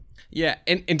another one. Yeah,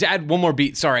 and to add one more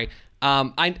beat, sorry.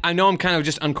 I know I'm kind of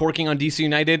just uncorking on DC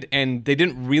United, and they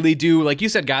didn't really do, like you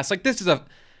said, guys, like this is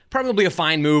probably a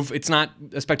fine move. It's not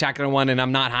a spectacular one, and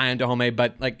I'm not high on Dahomey,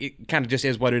 but like it kind of just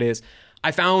is what it is.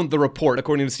 I found the report,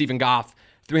 according to Stephen Goff,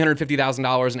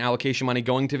 $350,000 in allocation money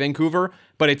going to Vancouver,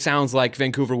 but it sounds like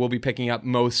Vancouver will be picking up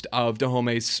most of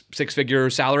Dahomey's six-figure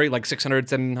salary, like $600,000,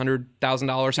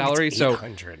 $700,000 salary. It's so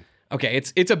 800. Okay,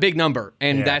 it's a big number,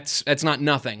 and that's not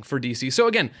nothing for DC. So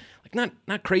again, like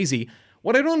not crazy.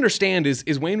 What I don't understand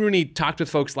is Wayne Rooney talked with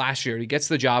folks last year. He gets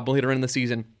the job later in the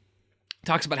season,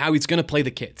 talks about how he's going to play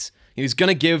the kids. He's going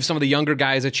to give some of the younger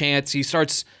guys a chance. He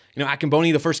starts,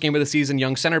 Akimboni the first game of the season,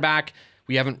 young center back.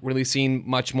 We haven't really seen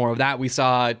much more of that. We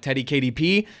saw Teddy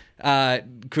KDP,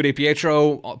 Kude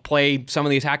Pietro play some of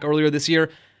the attack earlier this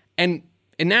year. And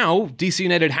now DC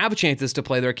United have chances to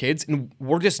play their kids, and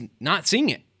we're just not seeing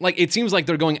it. Like, it seems like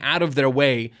they're going out of their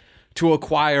way to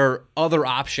acquire other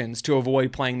options to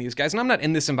avoid playing these guys. And I'm not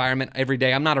in this environment every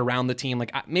day. I'm not around the team.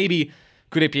 Like, maybe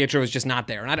Kude Pietro is just not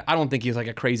there. And I don't think he's like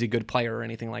a crazy good player or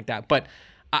anything like that. But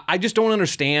I just don't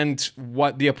understand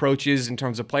what the approach is in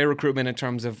terms of player recruitment, in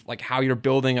terms of like how you're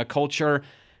building a culture.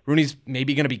 Rooney's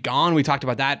maybe going to be gone. We talked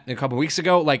about that a couple of weeks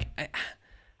ago. Like,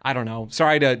 I don't know.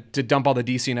 Sorry to dump all the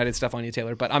DC United stuff on you,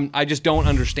 Taylor, but I just don't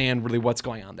understand really what's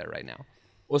going on there right now.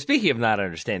 Well, speaking of not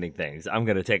understanding things, I'm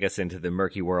going to take us into the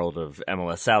murky world of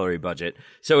MLS salary budget.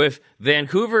 So if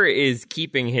Vancouver is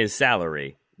keeping his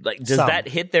salary, like, does that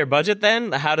hit their budget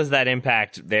then? How does that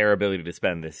impact their ability to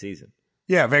spend this season?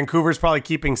 Yeah, Vancouver's probably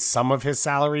keeping some of his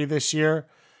salary this year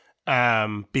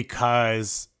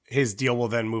because his deal will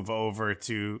then move over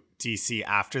to DC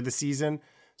after the season.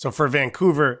 So for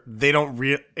Vancouver,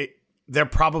 they're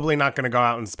probably not going to go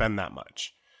out and spend that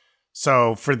much.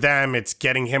 So for them, it's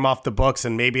getting him off the books,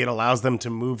 and maybe it allows them to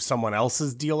move someone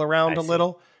else's deal around a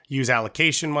little, use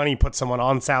allocation money, put someone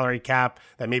on salary cap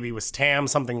that maybe was TAM,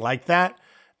 something like that.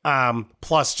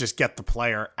 Plus just get the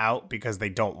player out because they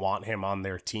don't want him on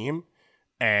their team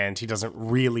and he doesn't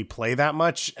really play that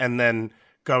much. And then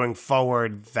going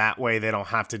forward, that way they don't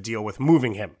have to deal with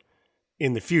moving him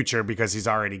in the future because he's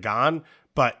already gone.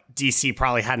 But DC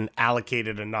probably hadn't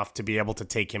allocated enough to be able to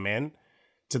take him in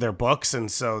to their books.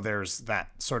 And so there's that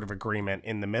sort of agreement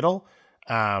in the middle.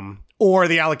 Or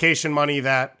the allocation money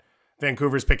that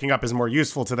Vancouver's picking up is more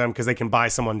useful to them because they can buy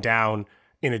someone down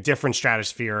in a different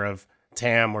stratosphere of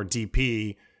TAM or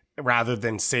DP rather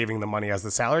than saving the money as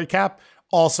the salary cap.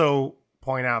 Also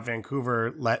point out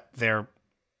Vancouver let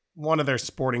one of their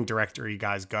sporting directory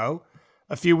guys go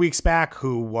a few weeks back,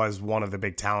 who was one of the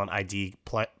big talent ID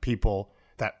people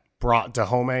that brought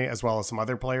Dahomey as well as some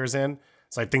other players in.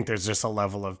 So I think there's just a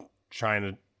level of trying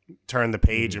to turn the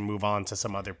page and move on to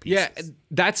some other pieces. Yeah,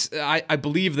 that's, I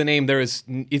believe the name there is,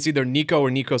 it's either Nico or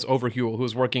Nikos Overhuel,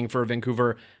 who's working for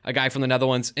Vancouver, a guy from the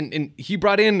Netherlands. And he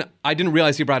brought in, I didn't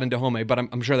realize he brought in Dahomey, but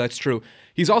I'm sure that's true.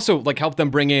 He's also like helped them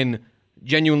bring in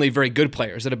genuinely very good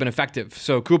players that have been effective.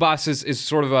 So Kubas is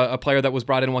sort of a player that was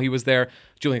brought in while he was there.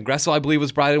 Julian Gressel, I believe,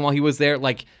 was brought in while he was there.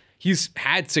 Like, he's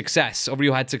had success.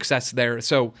 Overview had success there.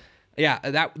 So yeah,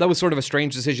 that was sort of a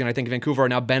strange decision. I think Vancouver are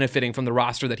now benefiting from the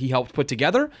roster that he helped put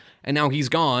together, and now he's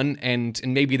gone, and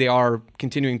maybe they are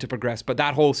continuing to progress. But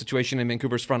that whole situation in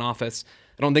Vancouver's front office,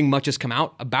 I don't think much has come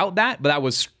out about that, but that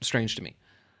was strange to me.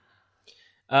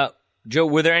 Joe,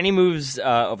 were there any moves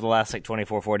over the last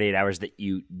 24, 48 hours that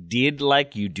you did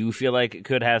like, you do feel like it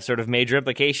could have sort of major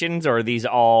implications, or are these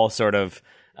all sort of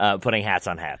putting hats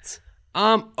on hats?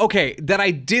 Okay, that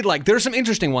I did like. There's some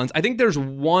interesting ones. I think there's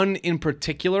one in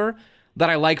particular that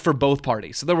I like for both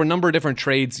parties. So there were a number of different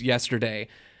trades yesterday.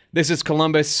 This is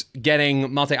Columbus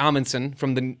getting Malte Amundsen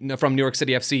from New York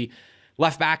City FC.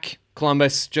 Left back,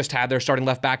 Columbus just had their starting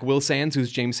left back, Will Sands,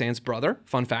 who's James Sands' brother.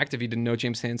 Fun fact, if you didn't know,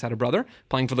 James Sands had a brother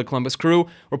playing for the Columbus Crew.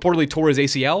 Reportedly tore his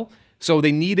ACL. So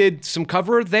they needed some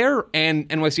cover there, and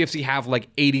NYCFC have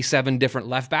 87 different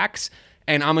left backs,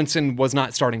 and Amundsen was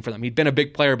not starting for them. He'd been a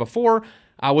big player before,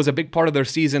 was a big part of their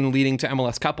season leading to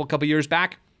MLS Cup a couple years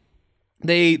back.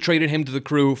 They traded him to the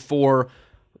Crew for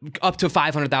up to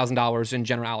 $500,000 in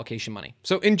general allocation money.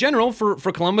 So in general, for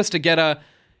Columbus to get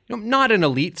not an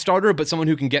elite starter, but someone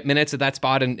who can get minutes at that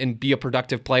spot and be a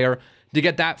productive player, to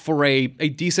get that for a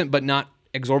decent but not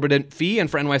exorbitant fee, and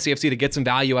for NYCFC to get some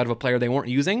value out of a player they weren't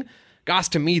using, Goss,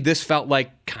 to me, this felt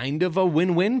like kind of a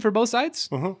win-win for both sides.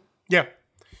 Mm-hmm. Yeah.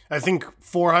 I think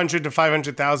 400 to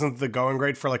 500,000 is the going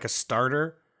rate for a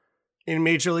starter in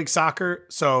Major League Soccer.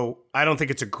 So I don't think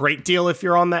it's a great deal if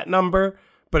you're on that number,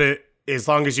 but as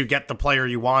long as you get the player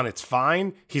you want, it's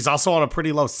fine. He's also on a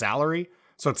pretty low salary,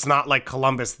 so it's not like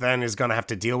Columbus then is going to have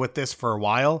to deal with this for a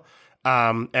while.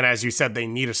 And as you said, they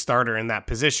need a starter in that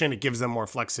position. It gives them more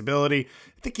flexibility.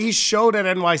 I think he showed at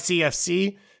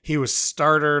NYCFC he was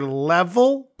starter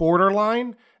level,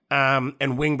 borderline, and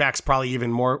wingback's probably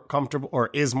even more comfortable, or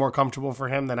is more comfortable for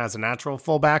him than as a natural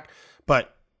fullback.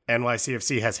 But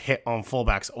NYCFC has hit on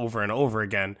fullbacks over and over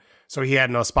again, so he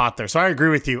had no spot there. So I agree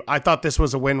with you. I thought this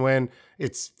was a win-win.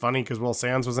 It's funny because Will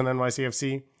Sands was an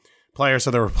NYCFC player,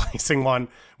 so they're replacing one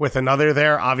with another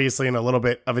there, obviously in a little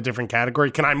bit of a different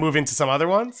category. Can I move into some other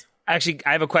ones? Actually,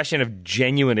 I have a question of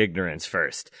genuine ignorance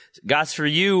first. Goss, for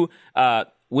you,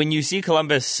 when you see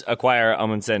Columbus acquire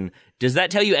Amundsen, does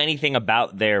that tell you anything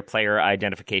about their player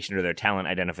identification or their talent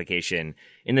identification,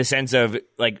 in the sense of,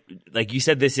 like you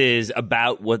said, this is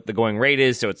about what the going rate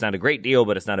is, so it's not a great deal,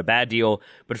 but it's not a bad deal.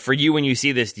 But for you, when you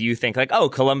see this, do you think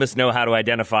Columbus know how to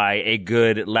identify a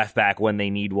good left back when they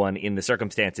need one in the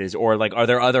circumstances? Or are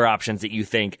there other options that you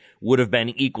think would have been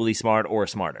equally smart or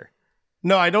smarter?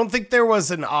 No, I don't think there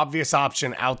was an obvious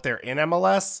option out there in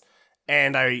MLS.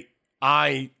 And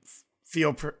I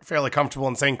feel fairly comfortable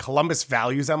in saying Columbus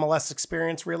values MLS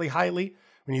experience really highly.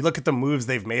 When you look at the moves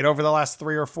they've made over the last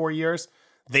 3 or 4 years,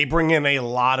 they bring in a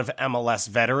lot of MLS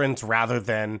veterans rather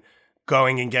than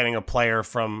going and getting a player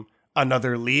from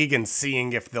another league and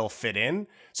seeing if they'll fit in.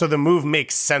 So the move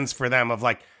makes sense for them of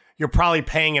you're probably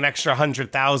paying an extra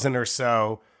 100,000 or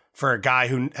so for a guy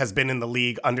who has been in the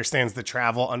league, understands the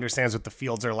travel, understands what the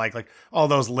fields are like all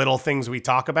those little things we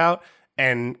talk about.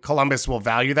 And Columbus will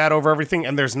value that over everything.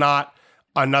 And there's not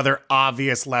another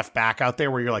obvious left back out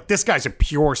there where you're this guy's a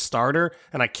pure starter,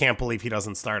 and I can't believe he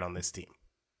doesn't start on this team.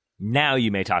 Now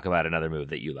you may talk about another move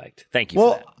that you liked. Thank you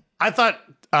for that.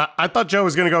 I thought Joe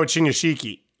was going to go with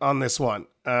Shinyashiki on this one.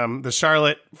 The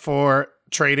Charlotte for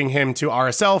trading him to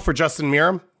RSL for Justin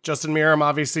Meram. Justin Meram,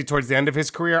 obviously, towards the end of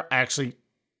his career, I actually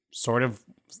sort of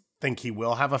think he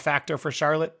will have a factor for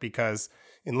Charlotte, because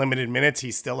in limited minutes,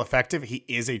 he's still effective. He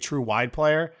is a true wide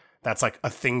player. That's a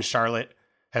thing Charlotte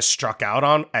has struck out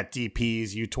on at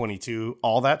DPs, U22,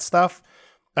 all that stuff.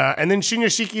 And then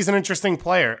Shinyashiki is an interesting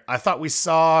player. I thought we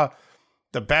saw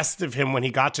the best of him when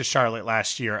he got to Charlotte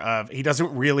last year. He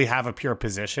doesn't really have a pure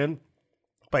position,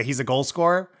 but he's a goal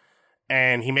scorer,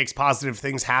 and he makes positive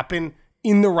things happen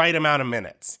in the right amount of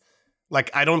minutes.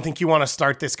 I don't think you want to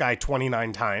start this guy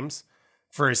 29 times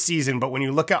for a season, but when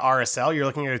you look at RSL, you're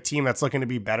looking at a team that's looking to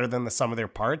be better than the sum of their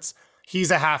parts.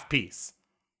 He's a half piece.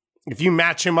 If you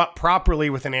match him up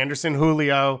properly with an Anderson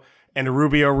Julio and a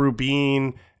Rubio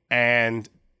Rubin and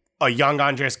a young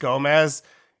Andres Gomez,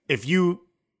 if you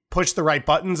push the right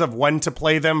buttons of when to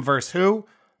play them versus who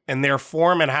and their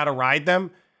form and how to ride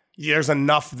them, there's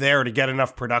enough there to get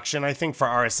enough production, I think, for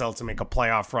RSL to make a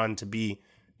playoff run, to be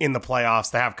in the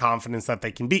playoffs, to have confidence that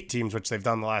they can beat teams, which they've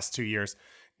done the last 2 years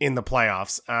in the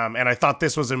playoffs. And I thought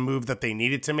this was a move that they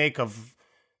needed to make.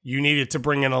 You needed to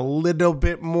bring in a little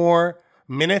bit more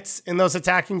minutes in those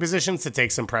attacking positions to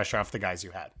take some pressure off the guys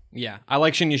you had. Yeah, I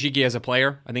like Shinyashiki as a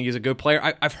player. I think he's a good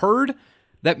player. I've heard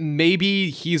that maybe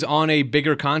he's on a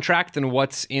bigger contract than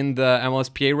what's in the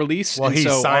MLSPA release. Well, he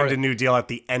signed a new deal at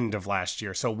the end of last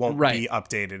year, so it won't be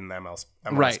updated in the MLSPA.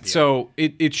 Right, so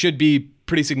it should be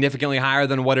pretty significantly higher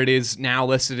than what it is now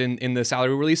listed in the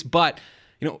salary release. But,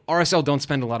 RSL don't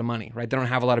spend a lot of money, right? They don't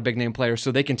have a lot of big name players,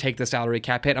 so they can take the salary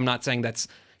cap hit. I'm not saying that's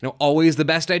always the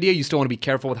best idea. You still want to be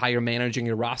careful with how you're managing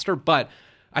your roster, but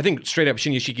I think straight up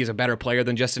Shinya Shiki is a better player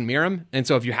than Justin Miram. And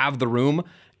so if you have the room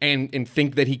and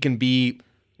think that he can be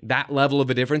that level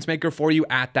of a difference maker for you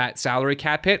at that salary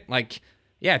cap hit, I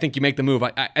think you make the move.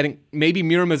 I think maybe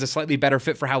Miram is a slightly better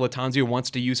fit for how Lattanzio wants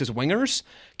to use his wingers.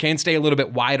 Can stay a little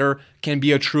bit wider, can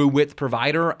be a true width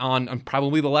provider on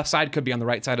probably the left side, could be on the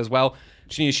right side as well.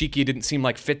 Shinya Shiki didn't seem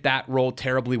like fit that role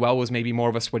terribly well, was maybe more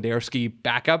of a Swiderski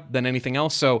backup than anything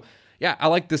else. So yeah, I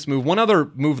like this move. One other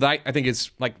move that I think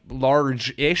is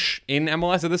large-ish in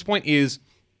MLS at this point is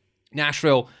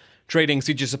Nashville trading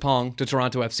CJ Sapong to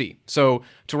Toronto FC. So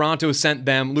Toronto sent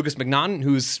them Lucas McNaughton,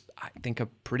 who's I think a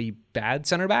pretty bad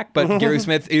center back, but Gary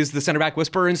Smith is the center back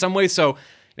whisperer in some ways. So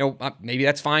maybe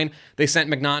that's fine. They sent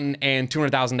McNaughton and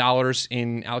 $200,000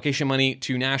 in allocation money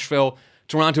to Nashville.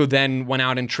 Toronto then went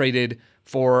out and traded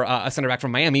for a center back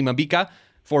from Miami, Mabika,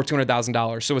 for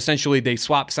 $200,000. So essentially they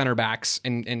swapped center backs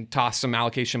and tossed some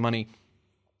allocation money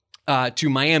to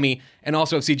Miami, and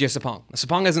also have CJ Sapong.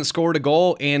 Sapong hasn't scored a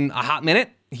goal in a hot minute.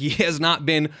 He has not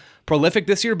been prolific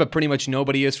this year, but pretty much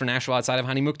nobody is for Nashville outside of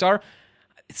Hani Mukhtar.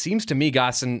 It seems to me,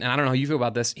 Gus, and I don't know how you feel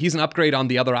about this, he's an upgrade on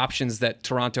the other options that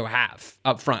Toronto have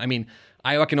up front. I mean,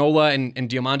 Iowa Kanola and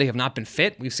Diomande have not been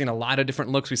fit. We've seen a lot of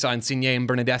different looks. We saw Insigne and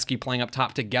Bernadeschi playing up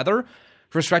top together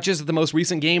for stretches of the most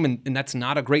recent game, and that's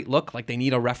not a great look. They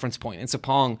need a reference point. And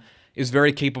Sapong is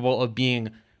very capable of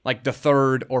being the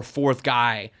third or fourth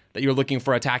guy that you're looking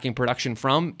for attacking production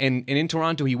from, and in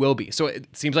Toronto he will be. So it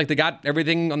seems like they got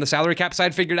everything on the salary cap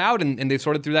side figured out, and they've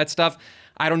sorted through that stuff.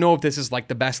 I don't know if this is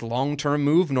the best long-term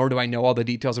move, nor do I know all the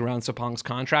details around Sapong's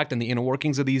contract and the inner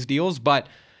workings of these deals, but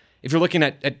if you're looking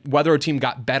at whether a team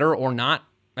got better or not,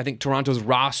 I think Toronto's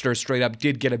roster straight up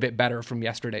did get a bit better from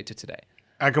yesterday to today.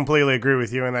 I completely agree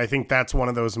with you, and I think that's one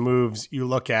of those moves you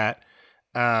look at.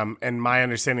 And my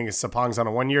understanding is Sapong's on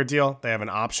a 1-year deal. They have an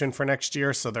option for next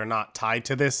year, so they're not tied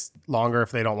to this longer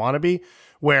if they don't want to be,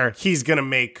 where he's going to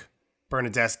make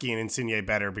Bernadeschi and Insigne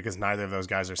better because neither of those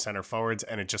guys are center forwards,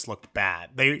 and it just looked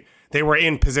bad. They were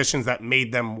in positions that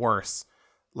made them worse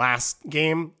last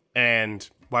game, and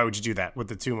why would you do that with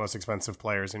the two most expensive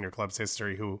players in your club's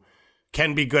history who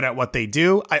can be good at what they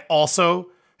do? I also,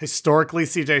 historically,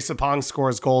 CJ Sapong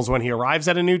scores goals when he arrives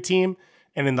at a new team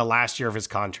and in the last year of his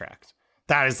contract.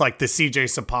 That is the CJ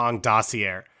Sapong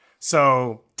dossier.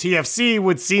 So TFC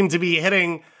would seem to be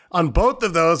hitting on both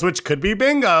of those, which could be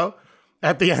bingo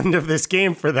at the end of this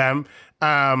game for them.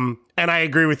 And I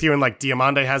agree with you. And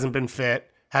Diomande hasn't been fit,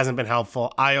 hasn't been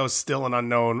helpful. Ayo's still an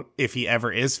unknown if he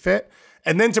ever is fit.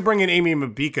 And then to bring in Amy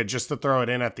Mabika, just to throw it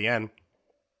in at the end.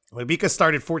 Mabika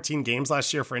started 14 games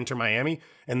last year for Inter Miami,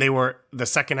 and they were the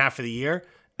second half of the year,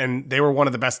 and they were one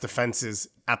of the best defenses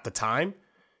at the time.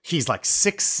 He's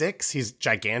 6'6". He's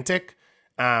gigantic.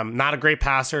 Not a great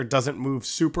passer. Doesn't move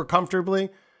super comfortably.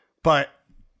 But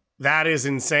that is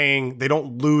in saying they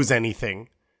don't lose anything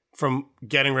from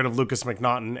getting rid of Lucas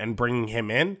McNaughton and bringing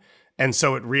him in. And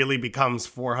so it really becomes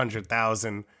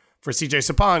 $400,000 for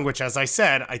CJ Sapong, which, as I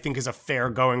said, I think is a fair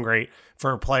going rate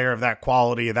for a player of that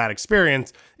quality, of that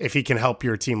experience, if he can help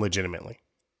your team legitimately.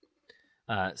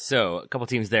 So a couple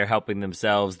teams there helping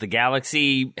themselves. The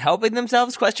Galaxy helping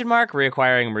themselves,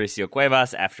 reacquiring Mauricio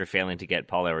Cuevas after failing to get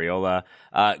Paul Arriola.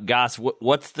 Gus,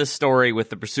 what's the story with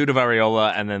the pursuit of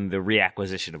Arriola and then the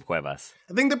reacquisition of Cuevas?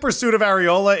 I think the pursuit of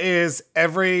Arriola is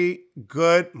every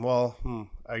good...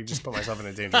 I just put myself in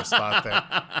a dangerous spot there.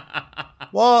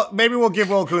 Well, maybe we'll give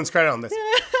Will Kuntz credit on this.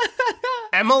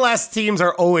 MLS teams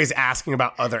are always asking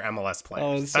about other MLS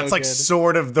players. That's good.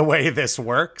 Sort of the way this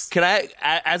works. Can I,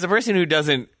 as a person who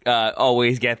doesn't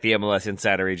always get the MLS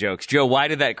insidery jokes, Joe, why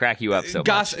did that crack you up so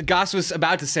much? Goss was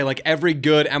about to say every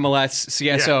good MLS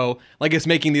CSO is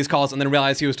making these calls and then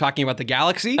realized he was talking about the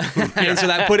Galaxy, and so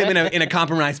that put him in a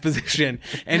compromised position,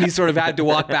 and he sort of had to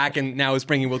walk back, and now is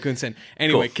bringing Will Kuntz in.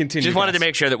 Anyway, cool. Continue. Just wanted to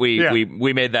make sure that we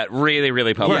made that really,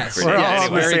 really public. Yes, we're all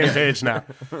on the same page now.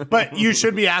 But you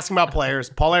should be asking about players.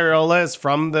 Paul Arriola is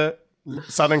from the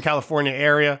Southern California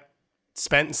area.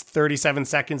 Spent 37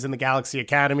 seconds in the Galaxy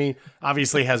Academy.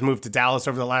 Obviously has moved to Dallas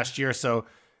over the last year, so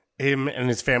him and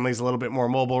his family's a little bit more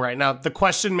mobile right now. The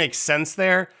question makes sense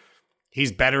there.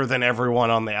 He's better than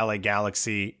everyone on the LA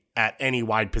Galaxy at any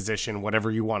wide position, whatever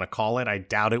you want to call it. I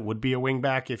doubt it would be a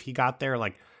wingback if he got there.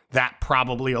 That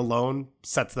probably alone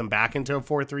sets them back into a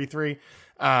 4-3-3.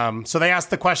 So they asked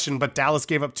the question, but Dallas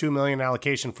gave up $2 million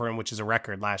allocation for him, which is a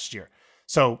record last year.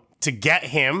 So to get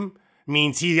him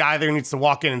means he either needs to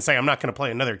walk in and say, I'm not going to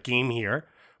play another game here,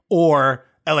 or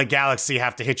LA Galaxy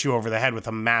have to hit you over the head with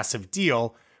a massive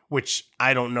deal, which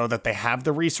I don't know that they have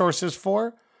the resources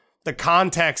for. The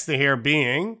context here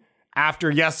being, after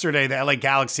yesterday, the LA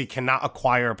Galaxy cannot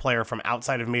acquire a player from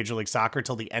outside of Major League Soccer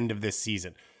till the end of this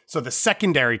season. So the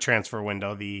secondary transfer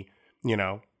window, the,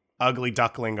 ugly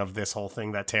duckling of this whole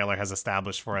thing that Taylor has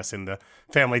established for us in the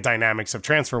family dynamics of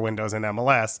transfer windows in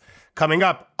MLS, coming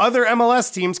up, other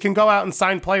MLS teams can go out and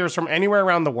sign players from anywhere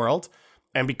around the world.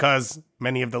 And because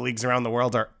many of the leagues around the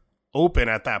world are open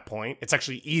at that point, it's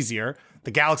actually easier.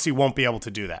 The Galaxy won't be able to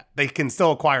do that. They can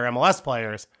still acquire MLS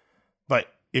players, but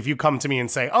if you come to me and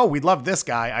say, oh, we love this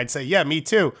guy, I'd say, yeah, me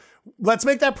too. Let's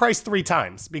make that price 3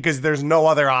 times because there's no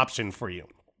other option for you.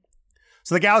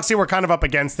 So the Galaxy were kind of up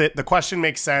against it. The question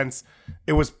makes sense.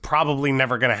 It was probably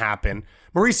never going to happen.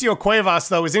 Mauricio Cuevas,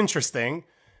 though, is interesting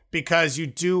because you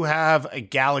do have a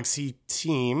Galaxy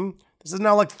team. This is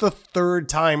now like the 3rd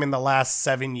time in the last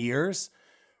 7 years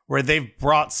where they've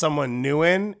brought someone new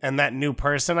in, and that new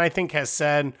person, I think, has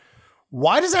said,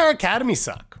 why does our academy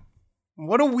suck?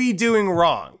 What are we doing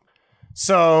wrong?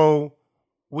 So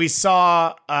we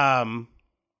saw...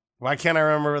 why can't I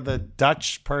remember the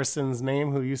Dutch person's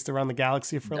name who used to run the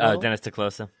Galaxy for a little? Dennis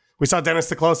Teclosa. We saw Dennis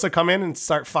Teclosa come in and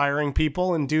start firing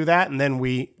people and do that. And then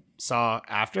we saw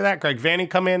after that Greg Vanney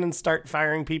come in and start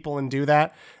firing people and do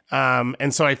that.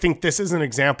 And so I think this is an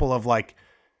example of like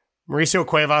Mauricio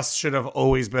Cuevas should have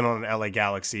always been on an LA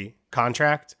Galaxy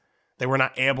contract. They were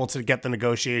not able to get the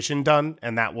negotiation done.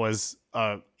 And that was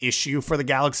an issue for the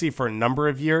Galaxy for a number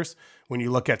of years. When you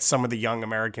look at some of the young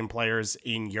American players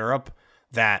in Europe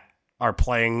that are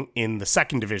playing in the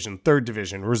 2nd division, 3rd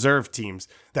division, reserve teams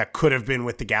that could have been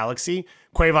with the Galaxy.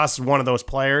 Cuevas is one of those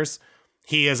players.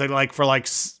 He is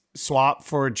swap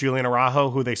for Julian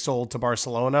Araujo, who they sold to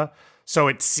Barcelona. So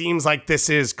it seems like this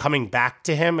is coming back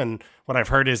to him. And what I've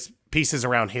heard is pieces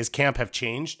around his camp have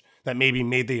changed that maybe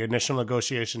made the initial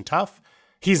negotiation tough.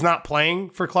 He's not playing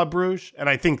for Club Brugge. And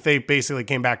I think they basically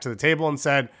came back to the table and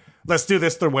said, let's do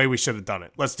this the way we should have done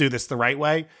it. Let's do this the right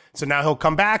way. So now he'll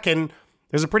come back and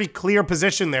there's a pretty clear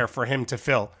position there for him to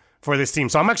fill for this team.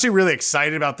 So I'm actually really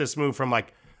excited about this move from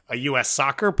like a U.S.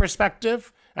 soccer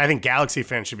perspective. I think Galaxy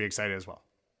fans should be excited as well.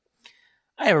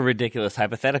 I have a ridiculous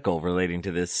hypothetical relating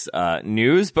to this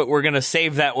news, but we're going to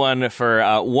save that one for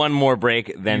one more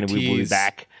break. Then we will be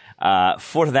back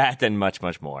for that and much,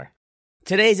 much more.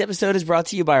 Today's episode is brought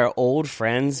to you by our old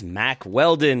friends, Mac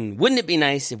Weldon. Wouldn't it be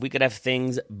nice if we could have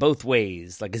things both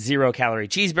ways, like a 0-calorie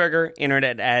cheeseburger,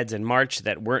 internet ads in March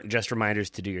that weren't just reminders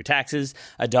to do your taxes,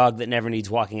 a dog that never needs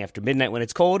walking after midnight when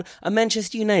it's cold, a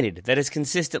Manchester United that is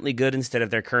consistently good instead of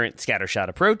their current scattershot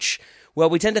approach? Well,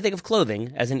 we tend to think of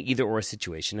clothing as an either-or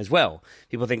situation as well.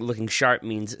 People think looking sharp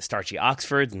means starchy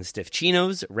Oxfords and stiff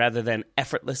chinos rather than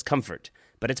effortless comfort.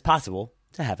 But it's possible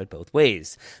to have it both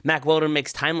ways. Mack Weldon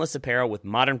makes timeless apparel with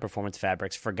modern performance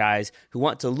fabrics for guys who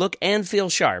want to look and feel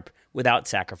sharp without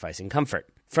sacrificing comfort.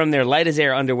 From their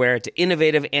light-as-air underwear to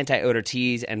innovative anti-odor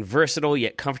tees and versatile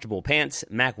yet comfortable pants,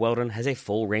 Mack Weldon has a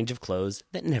full range of clothes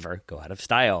that never go out of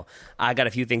style. I got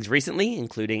a few things recently,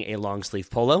 including a long-sleeve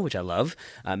polo, which I love,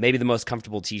 maybe the most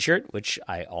comfortable t-shirt, which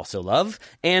I also love,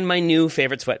 and my new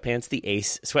favorite sweatpants, the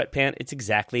Ace sweatpant. It's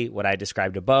exactly what I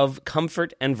described above,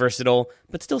 comfort and versatile,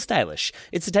 but still stylish.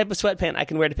 It's the type of sweatpant I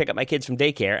can wear to pick up my kids from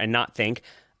daycare and not think,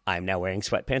 I'm now wearing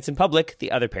sweatpants in public,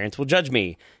 the other parents will judge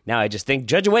me. Now I just think,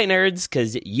 judge away, nerds,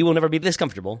 because you will never be this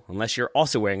comfortable unless you're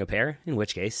also wearing a pair, in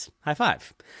which case, high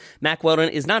five. Mack Weldon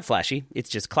is not flashy.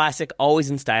 It's just classic, always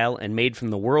in style, and made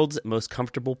from the world's most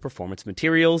comfortable performance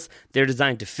materials. They're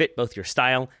designed to fit both your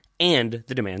style and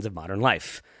the demands of modern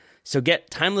life. So get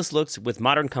timeless looks with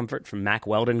modern comfort from Mack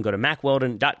Weldon. Go to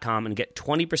mackweldon.com and get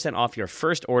 20% off your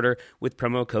first order with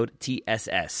promo code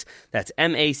TSS. That's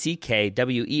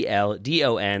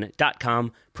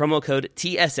mackweldon.com, promo code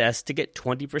TSS to get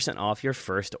 20% off your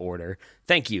first order.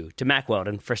 Thank you to Mack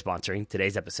Weldon for sponsoring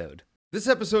today's episode. This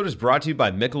episode is brought to you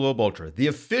by Michelob Ultra, the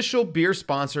official beer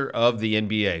sponsor of the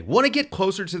NBA. Want to get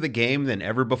closer to the game than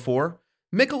ever before?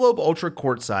 Michelob Ultra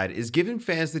Courtside is giving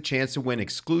fans the chance to win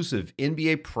exclusive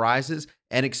NBA prizes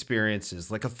and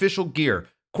experiences like official gear,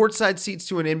 courtside seats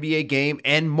to an NBA game,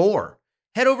 and more.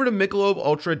 Head over to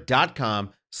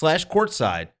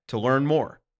michelobultra.com/courtside to learn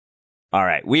more. All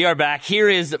right, we are back. Here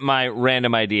is my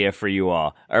random idea for you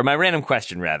all, or my random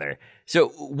question, rather. So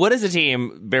what is a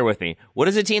team, bear with me, what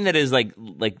is a team that is like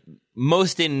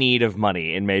most in need of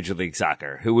money in Major League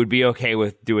Soccer, who would be okay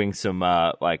with doing some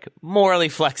morally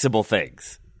flexible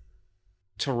things?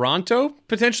 Toronto,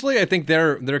 potentially. I think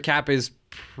their cap is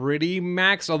pretty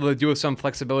max, although they do have some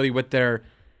flexibility with their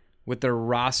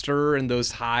roster and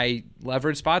those high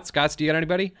leverage spots. Scott, do you got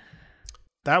anybody?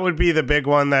 That would be the big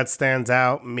one that stands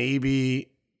out. Maybe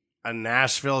a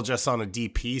Nashville just on a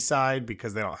DP side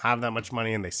because they don't have that much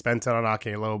money and they spent it on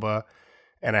Ake Loba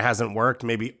and it hasn't worked.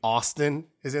 Maybe Austin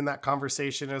is in that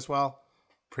conversation as well.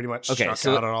 Pretty much struck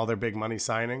out on all their big money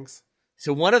signings.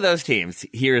 So one of those teams,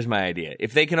 here's my idea.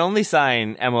 If they can only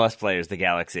sign MLS players, the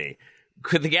Galaxy,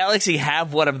 could the Galaxy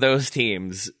have one of those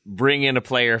teams bring in a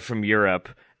player from Europe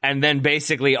and then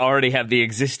basically already have the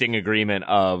existing agreement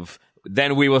of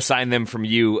then we will sign them from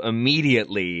you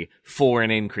immediately for an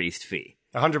increased fee?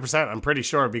 100%. I'm pretty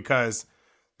sure because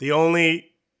besides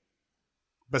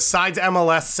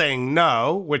MLS saying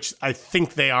no, which I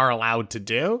think they are allowed to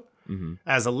do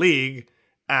as a league,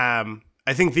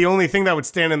 I think the only thing that would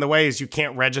stand in the way is you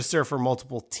can't register for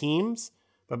multiple teams.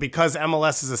 But because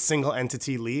MLS is a single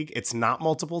entity league, it's not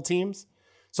multiple teams.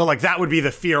 So like that would be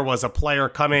the fear was a player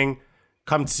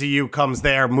comes to you, comes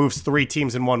there, moves 3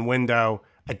 teams in one window.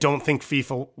 I don't think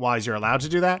FIFA-wise you're allowed to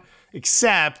do that.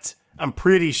 Except I'm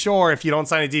pretty sure if you don't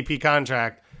sign a DP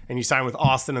contract and you sign with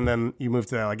Austin and then you move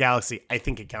to the Galaxy, I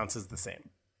think it counts as the same.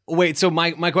 Wait, so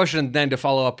my question then to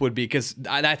follow up would be, because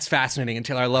that's fascinating, and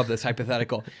Taylor, I love this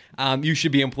hypothetical. You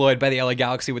should be employed by the LA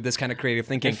Galaxy with this kind of creative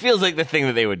thinking. It feels like the thing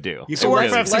that they would do. You should work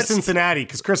for FC Cincinnati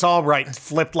because Chris Albright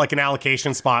flipped like an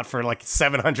allocation spot for like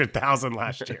 $700,000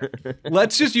 last year.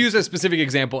 Let's just use a specific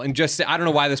example and just say, I don't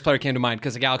know why this player came to mind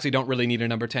because the Galaxy don't really need a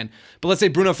number 10. But let's say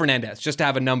Bruno Fernandes, just to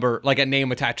have a number, like a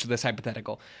name attached to this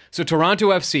hypothetical. So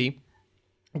Toronto FC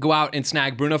go out and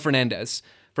snag Bruno Fernandes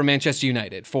for Manchester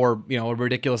United for, a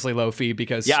ridiculously low fee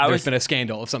because there's been a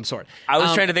scandal of some sort. I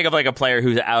was trying to think of like a player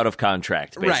who's out of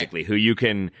contract, basically, who you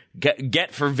can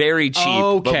get for very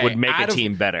cheap, but would make a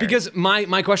team better. Because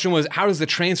my question was, how does the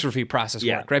transfer fee process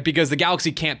work, right? Because the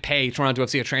Galaxy can't pay Toronto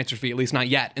FC a transfer fee, at least not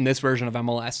yet in this version of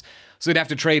MLS. So they'd have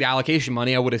to trade allocation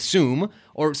money, I would assume,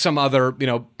 or some other,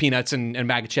 peanuts and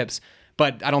bag of chips.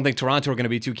 But I don't think Toronto are going to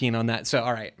be too keen on that. So,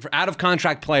 all right, for out of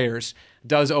contract players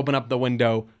does open up the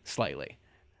window slightly.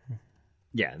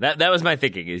 Yeah, that was my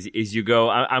thinking. Is you go?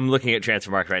 I'm looking at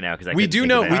Transfer Market right now because we do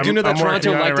know that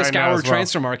Toronto like to scour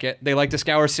transfer market. They like to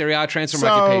scour Serie A transfer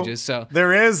market pages. So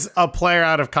there is a player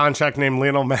out of contract named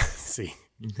Lionel Messi.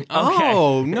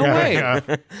 Oh, no way!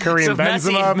 Karim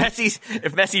Benzema.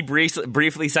 If Messi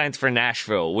briefly signs for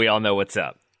Nashville, we all know what's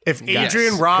up. If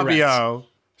Adrian Rabiot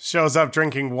shows up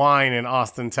drinking wine in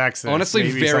Austin, Texas, honestly,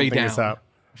 maybe very down. Is up.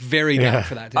 Very down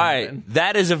for that. All right,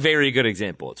 that is a very good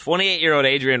example. 28-year-old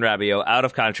Adrian Rabiot, out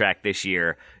of contract this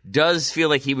year, does feel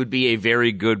like he would be a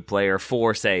very good player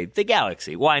for, say, the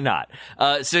Galaxy. Why not?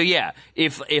 So yeah,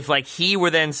 if like he were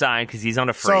then signed because he's on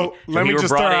a free, so he were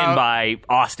brought in by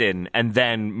Austin and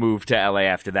then moved to LA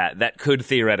after that, that could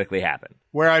theoretically happen.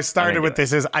 Where I started with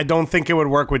this is I don't think it would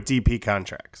work with DP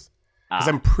contracts because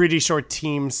I'm pretty sure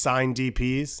teams sign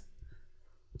DPs.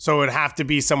 So it would have to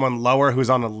be someone lower who's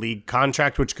on a league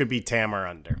contract, which could be TAM or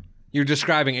under. You're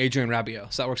describing Adrian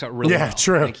Rabiot, so that works out really well. Yeah,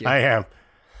 true. Thank you. I am.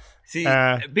 See,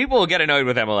 people will get annoyed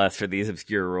with MLS for these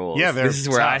obscure rules. Yeah, this is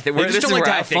where I think they just don't like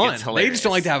to have fun. It's hilarious. They just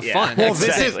don't like to have fun. Well,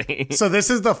 exactly. This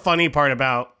is the funny part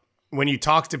about when you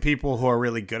talk to people who are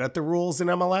really good at the rules in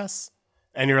MLS,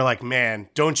 and you're like, man,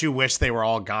 don't you wish they were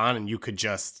all gone and you could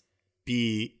just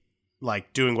be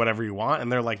like doing whatever you want?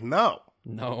 And they're like, no.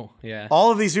 No, yeah.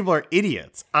 All of these people are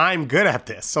idiots. I'm good at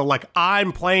this. So like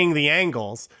I'm playing the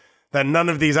angles that none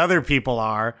of these other people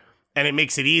are, and it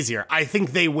makes it easier. I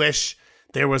think they wish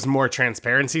there was more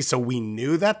transparency so we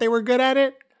knew that they were good at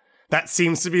it. That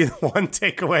seems to be the one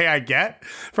takeaway I get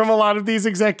from a lot of these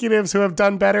executives who have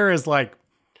done better is like,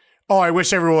 oh, I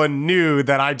wish everyone knew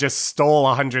that I just stole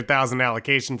 100,000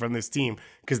 allocation from this team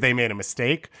because they made a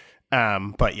mistake.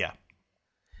 But yeah.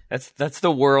 That's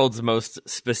the world's most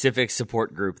specific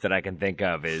support group that I can think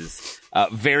of is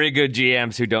very good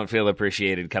GMs who don't feel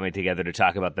appreciated coming together to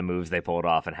talk about the moves they pulled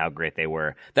off and how great they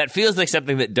were. That feels like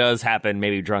something that does happen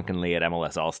maybe drunkenly at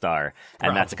MLS All-Star,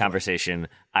 and that's a conversation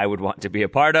I would want to be a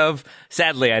part of.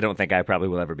 Sadly, I don't think I probably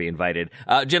will ever be invited.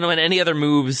 Gentlemen, any other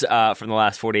moves from the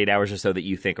last 48 hours or so that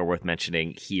you think are worth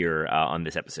mentioning here on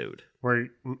this episode? We're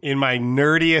in my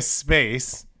nerdiest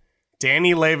space.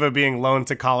 Danny Leyva being loaned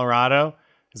to Colorado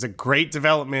is a great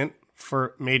development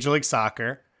for Major League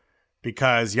Soccer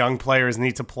because young players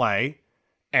need to play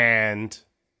and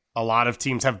a lot of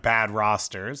teams have bad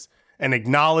rosters, and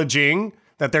acknowledging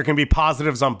that there can be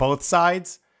positives on both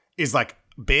sides is like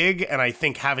big. And I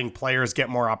think having players get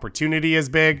more opportunity is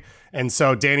big. And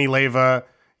so Danny Leyva,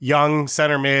 young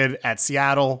center mid at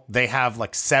Seattle, they have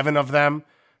like 7 of them.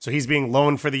 So he's being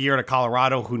loaned for the year to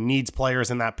Colorado, who needs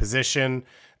players in that position.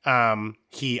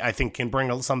 He, I think, can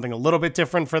bring something a little bit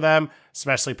different for them,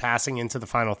 especially passing into the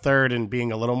final third and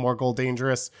being a little more goal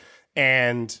dangerous.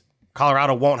 And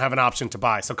Colorado won't have an option to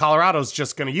buy. So Colorado's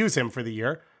just going to use him for the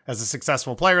year as a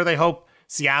successful player, they hope.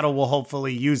 Seattle will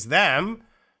hopefully use them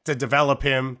to develop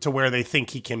him to where they think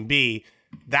he can be.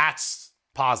 That's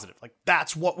positive. Like,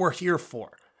 that's what we're here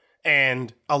for.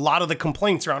 And a lot of the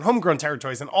complaints around homegrown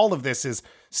territories and all of this is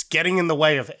getting in the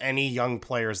way of any young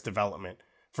player's development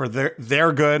for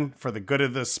their good, for the good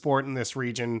of the sport in this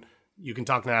region. You can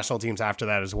talk national teams after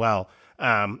that as well.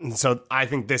 And so I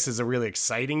think this is a really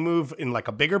exciting move in like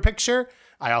a bigger picture.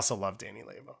 I also love Danny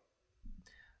Leyva.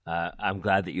 I'm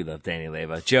glad that you love Danny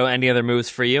Leyva. Joe, any other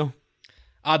moves for you?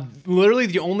 Literally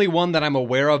the only one that I'm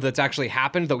aware of that's actually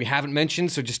happened that we haven't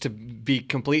mentioned, so just to be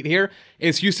complete here,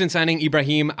 is Houston signing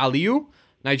Ibrahim Aliyu,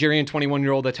 Nigerian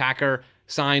 21-year-old attacker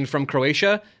signed from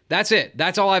Croatia. That's it.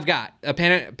 That's all I've got.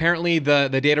 Apparently the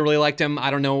data really liked him. I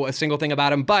don't know a single thing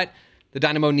about him, but the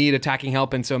Dynamo need attacking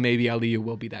help, and so maybe Aliyu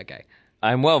will be that guy.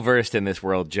 I'm well versed in this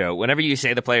world, Joe. Whenever you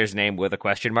say the player's name with a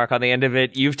question mark on the end of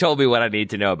it, you've told me what I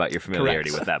need to know about your familiarity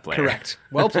with that player. Correct.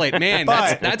 Well played. Man,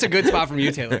 that's a good spot from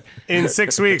you, Taylor. In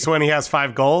 6 weeks, when he has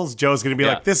 5 goals, Joe's going to be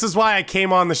like, this is why I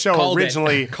came on the show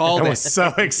originally and was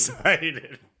so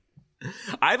excited.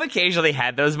 I've occasionally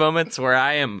had those moments where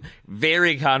I am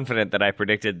very confident that I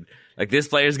predicted, like, this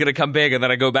player's going to come big, and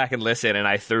then I go back and listen, and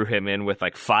I threw him in with,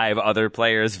 like, 5 other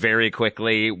players very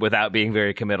quickly without being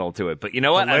very committal to it. But you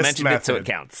know what? I mentioned it, so it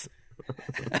counts.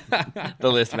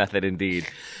 The list method, indeed.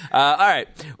 All right.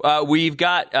 We've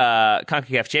got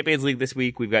CONCACAF Champions League this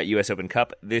week. We've got U.S. Open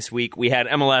Cup this week. We had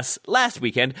MLS last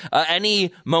weekend.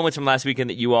 Any moments from last weekend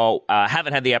that you all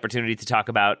haven't had the opportunity to talk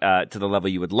about to the level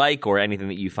you would like, or anything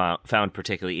that you found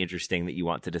particularly interesting that you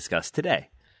want to discuss today?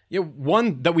 Yeah,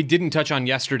 one that we didn't touch on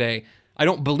yesterday, I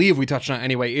don't believe we touched on it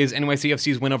anyway, is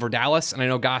NYCFC's win over Dallas. And I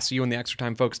know, Goss, you and the Extra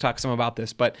Time folks talked some about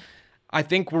this, but I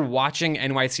think we're watching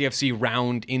NYCFC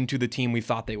round into the team we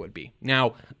thought they would be.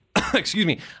 Now, excuse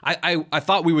me, I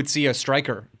thought we would see a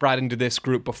striker brought into this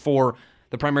group before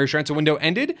the primary transfer window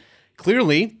ended.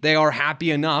 Clearly, they are happy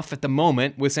enough at the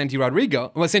moment with Santi Rodriguez,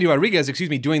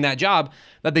 doing that job,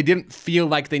 that they didn't feel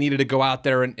like they needed to go out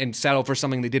there and settle for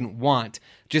something they didn't want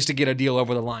just to get a deal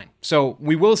over the line. So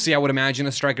we will see, I would imagine,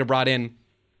 a striker brought in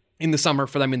the summer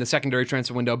for them in the secondary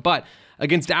transfer window. But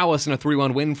against Dallas in a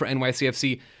 3-1 win for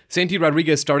NYCFC, Santi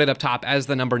Rodriguez started up top as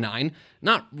the number 9,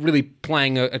 not really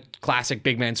playing a classic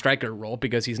big man striker role,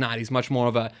 because he's not. He's much more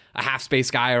of a half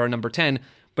space guy or a number 10,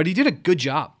 but he did a good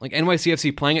job. Like,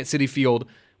 NYCFC playing at Citi Field,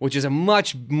 which is a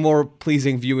much more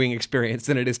pleasing viewing experience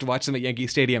than it is to watch them at Yankee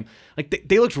Stadium. Like,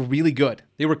 they looked really good.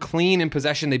 They were clean in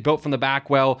possession. They built from the back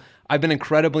well. I've been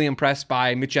incredibly impressed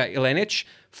by Mitja Ilenic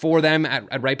for them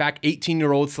at right back,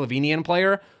 18-year-old Slovenian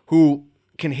player who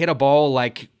can hit a ball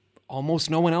like almost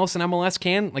no one else in MLS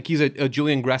can. Like, he's a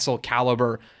Julian Gressel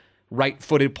caliber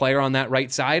right-footed player on that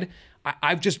right side.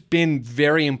 I've just been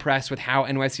very impressed with how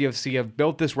NYCFC have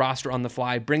built this roster on the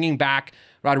fly, bringing back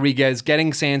Rodriguez,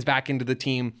 getting Sands back into the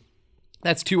team.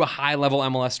 That's 2 high-level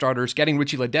MLS starters. Getting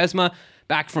Richie Ledesma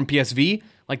back from PSV,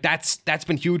 like that's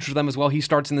been huge for them as well. He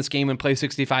starts in this game and plays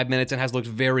 65 minutes and has looked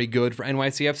very good for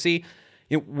NYCFC.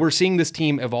 We're seeing this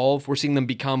team evolve. We're seeing them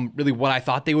become really what I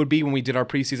thought they would be when we did our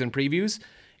preseason previews.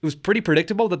 It was pretty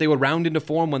predictable that they would round into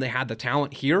form when they had the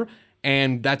talent here,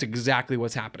 and that's exactly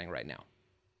what's happening right now.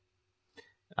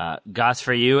 Goss,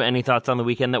 for you, any thoughts on the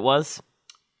weekend that was?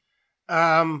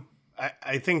 I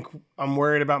think I'm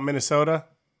worried about Minnesota.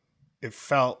 It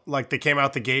felt like they came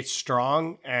out the gate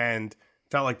strong and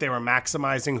felt like they were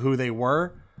maximizing who they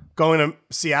were. Going to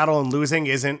Seattle and losing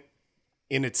isn't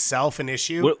in itself an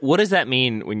issue. What does that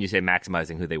mean when you say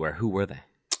maximizing who they were? Who were they?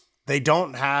 They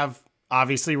don't have,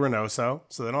 obviously, Reynoso,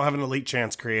 so they don't have an elite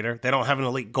chance creator. They don't have an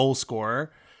elite goal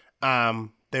scorer.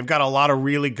 They've got a lot of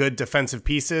really good defensive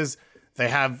pieces. They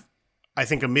have, I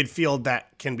think, a midfield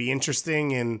that can be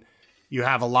interesting, and you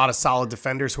have a lot of solid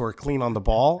defenders who are clean on the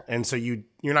ball, and so you're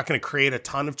not going to create a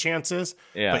ton of chances,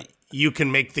 but you can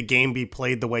make the game be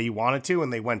played the way you want it to.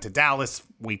 And they went to Dallas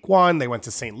week 1. They went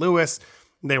to St. Louis.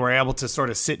 They were able to sort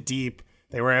of sit deep.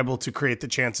 They were able to create the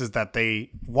chances that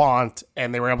they want,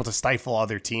 and they were able to stifle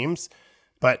other teams.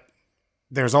 But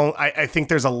I think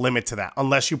there's a limit to that.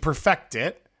 Unless you perfect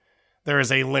it, there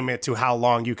is a limit to how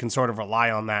long you can sort of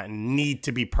rely on that and need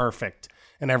to be perfect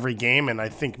in every game. And I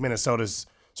think Minnesota's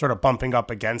sort of bumping up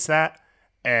against that.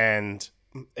 And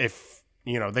if,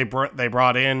 they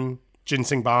brought in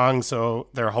Ginseng Bong, so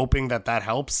they're hoping that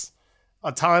helps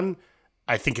a ton.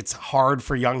 I think it's hard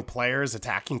for young players,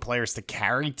 attacking players, to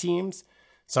carry teams.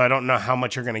 So I don't know how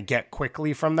much you're going to get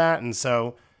quickly from that. And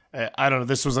so I don't know.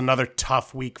 This was another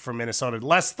tough week for Minnesota.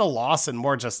 Less the loss and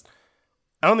more just,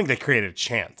 I don't think they created a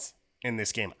chance in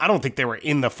this game. I don't think they were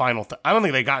in the final. I don't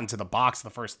think they got into the box the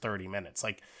first 30 minutes.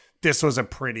 Like, this was a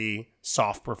pretty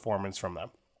soft performance from them.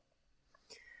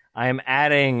 I am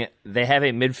adding, they have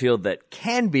a midfield that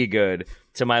can be good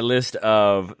to my list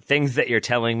of things that you're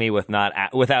telling me without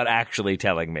actually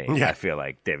telling me. Yeah. I feel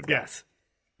like David Gass.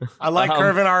 I like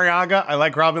Kervin Arriaga. I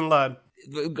like Robin Ludd.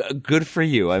 Good for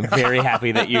you. I'm very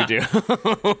happy that you do.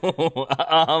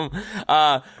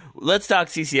 Let's talk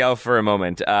CCL for a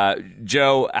moment.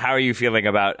 Joe, how are you feeling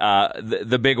about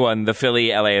the big one, the Philly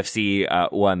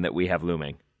LAFC one that we have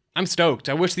looming? I'm stoked.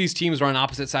 I wish these teams were on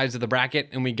opposite sides of the bracket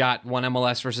and we got one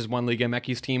MLS versus one Liga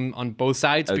MX team on both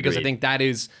sides. Agreed. Because I think that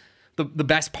is the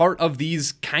best part of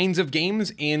these kinds of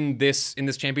games in this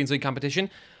Champions League competition.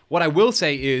 What I will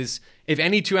say is, if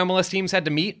any two MLS teams had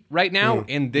to meet right now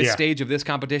in this stage of this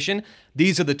competition,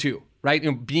 these are the two, right?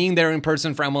 You know, being there in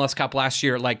person for MLS Cup last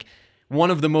year, like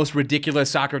one of the most ridiculous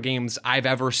soccer games I've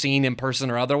ever seen in person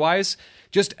or otherwise.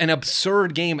 Just an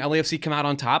absurd game. LAFC come out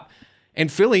on top. And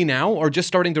Philly now are just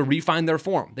starting to refine their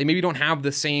form. They maybe don't have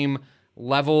the same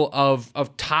level of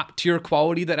top tier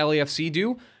quality that LAFC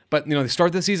do, but they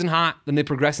start the season hot, then they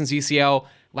progress in CCL.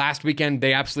 Last weekend,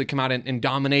 they absolutely come out and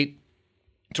dominate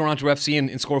Toronto FC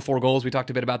and score 4 goals. We talked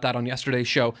a bit about that on yesterday's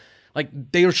show. Like,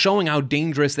 they are showing how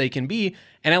dangerous they can be,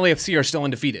 and LAFC are still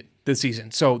undefeated this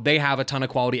season. So they have a ton of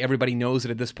quality. Everybody knows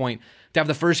it at this point. To have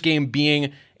the first game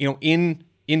being,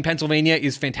 in Pennsylvania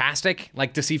is fantastic.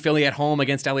 Like, to see Philly at home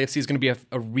against LAFC is going to be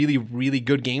a really, really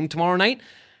good game tomorrow night.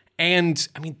 And,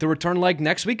 the return leg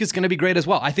next week is going to be great as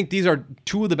well. I think these are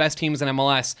two of the best teams in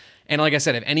MLS. And like I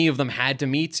said, if any of them had to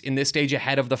meet in this stage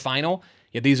ahead of the final,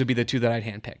 these would be the two that I'd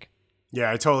handpick. Yeah,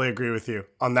 I totally agree with you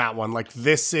on that one. Like,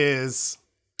 this is,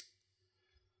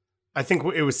 I think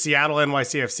it was Seattle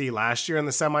NYCFC last year in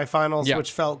the semifinals,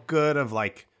 which felt good of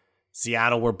like,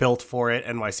 Seattle were built for it,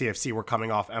 NYCFC were coming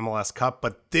off MLS Cup,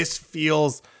 but this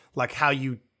feels like how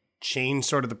you change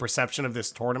sort of the perception of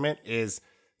this tournament is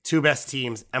two best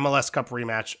teams, MLS Cup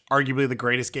rematch, arguably the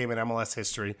greatest game in MLS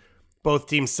history. Both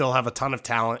teams still have a ton of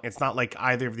talent. It's not like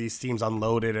either of these teams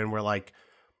unloaded and we're like,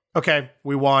 okay,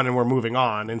 we won and we're moving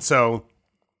on. And so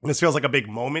this feels like a big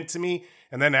moment to me.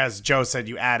 And then as Joe said,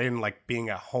 you add in like being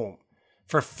at home.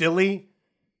 For Philly,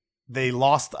 they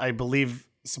lost, I believe,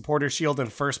 Supporter Shield in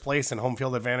first place and home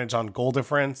field advantage on goal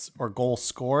difference or goal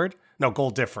scored. No, goal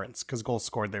difference, because goals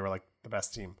scored, they were like the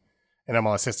best team in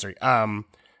MLS history.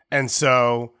 And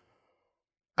so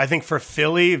I think for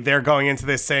Philly, they're going into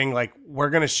this saying like,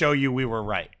 we're going to show you we were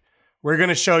right. We're going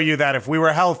to show you that if we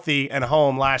were healthy and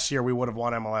home last year, we would have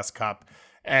won MLS Cup.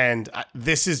 And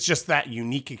this is just that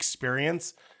unique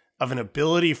experience of an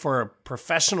ability for a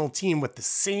professional team with the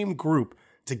same group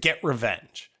to get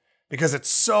revenge. Because it's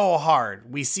so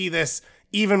hard. We see this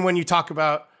even when you talk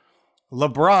about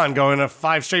LeBron going to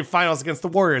 5 straight finals against the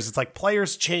Warriors. It's like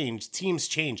players change, teams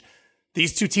change.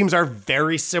 These two teams are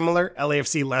very similar.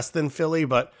 LAFC less than Philly,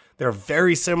 but they're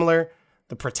very similar.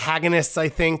 The protagonists, I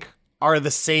think, are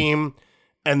the same.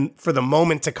 And for the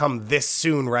moment to come this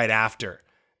soon right after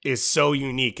is so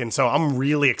unique. And so I'm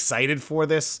really excited for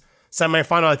this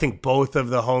semifinal. I think both of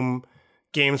the home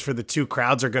games for the two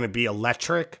crowds are going to be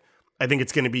electric. I think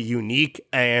it's going to be unique,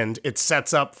 and it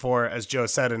sets up for, as Joe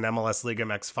said, an MLS Liga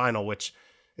MX final, which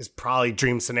is probably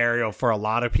dream scenario for a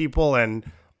lot of people. And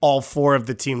all 4 of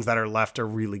the teams that are left are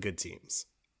really good teams.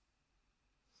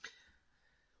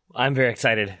 I'm very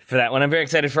excited for that one. I'm very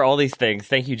excited for all these things.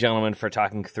 Thank you, gentlemen, for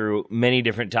talking through many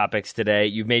different topics today.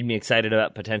 You've made me excited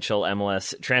about potential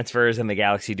MLS transfers and the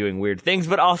Galaxy doing weird things,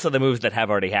 but also the moves that have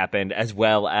already happened, as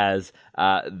well as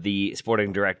the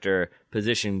sporting director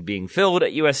position being filled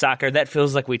at U.S. Soccer. That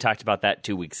feels like we talked about that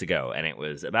 2 weeks ago, and it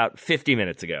was about 50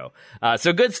 minutes ago.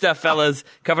 So good stuff, fellas.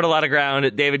 Covered a lot of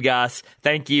ground. David Goss,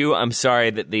 thank you. I'm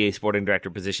sorry that the sporting director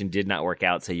position did not work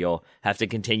out, so you'll have to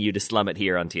continue to slum it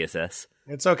here on TSS.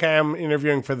 It's okay. I'm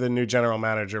interviewing for the new general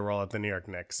manager role at the New York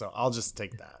Knicks, so I'll just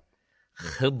take that.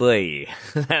 Oh boy.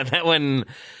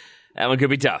 That one could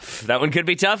be tough. That one could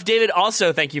be tough. David,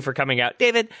 also, thank you for coming out.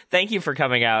 David, thank you for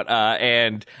coming out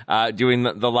and doing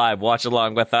the live watch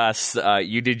along with us.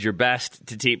 You did your best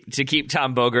to keep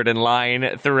Tom Bogert in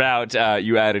line throughout.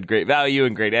 You added great value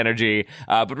and great energy,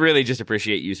 but really just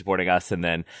appreciate you supporting us and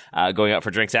then going out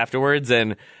for drinks afterwards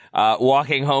and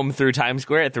walking home through Times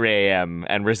Square at 3 a.m.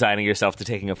 and resigning yourself to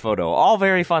taking a photo. All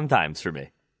very fun times for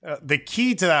me. The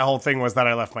key to that whole thing was that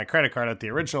I left my credit card at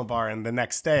the original bar, and the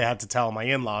next day I had to tell my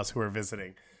in-laws who were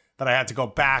visiting that I had to go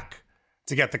back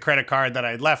to get the credit card that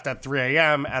I'd left at 3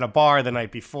 a.m. at a bar the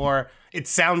night before. It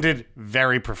sounded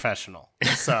very professional.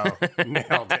 So,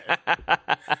 nailed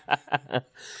it.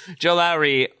 Joe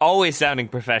Lowry, always sounding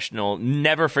professional,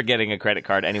 never forgetting a credit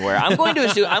card anywhere. I'm going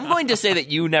to say that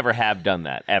you never have done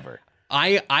that, ever.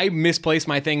 I misplace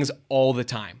my things all the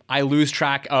time. I lose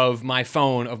track of my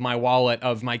phone, of my wallet,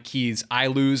 of my keys. I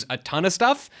lose a ton of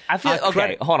stuff. I feel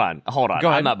hold on. Go ahead.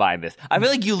 I'm not buying this. I feel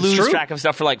like you lose track of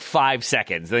stuff for like 5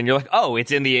 seconds. Then you're like, oh,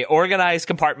 it's in the organized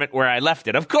compartment where I left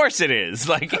it. Of course it is.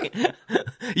 Like,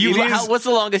 what's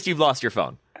the longest you've lost your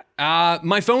phone?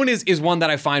 My phone is one that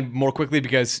I find more quickly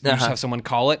because you just have someone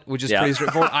call it, which is pretty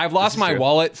straightforward. I've lost my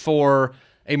wallet for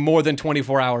a more than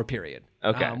 24-hour period.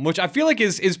 Okay, which I feel like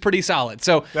is pretty solid.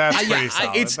 So that's pretty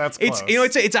solid. That's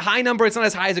close. It's a high number. It's not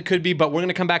as high as it could be, but we're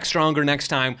gonna come back stronger next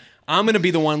time. I'm gonna be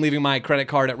the one leaving my credit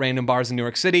card at random bars in New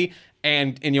York City,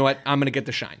 and you know what? I'm gonna get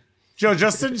the shine. Joe,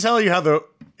 just to tell you how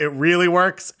it really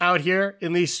works out here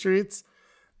in these streets,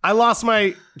 I lost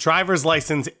my driver's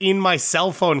license in my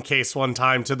cell phone case one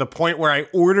time to the point where I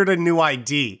ordered a new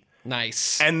ID.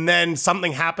 Nice. And then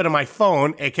something happened to my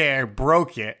phone, aka I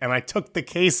broke it, and I took the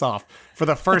case off for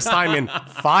the first time in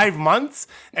 5 months,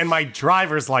 and my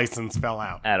driver's license fell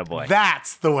out. Attaboy.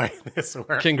 That's the way this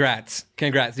works. Congrats.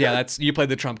 Yeah, you played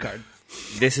the trump card.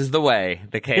 This is the way,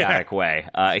 the chaotic way,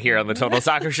 here on the Total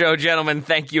Soccer Show. Gentlemen,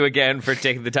 thank you again for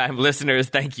taking the time. Listeners,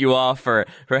 thank you all for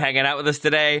hanging out with us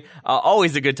today.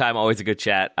 Always a good time, always a good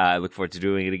chat. I look forward to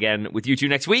doing it again with you two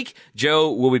next week.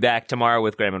 Joe will be back tomorrow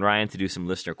with Graham and Ryan to do some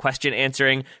listener question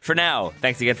answering. For now,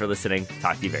 thanks again for listening.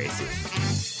 Talk to you very soon.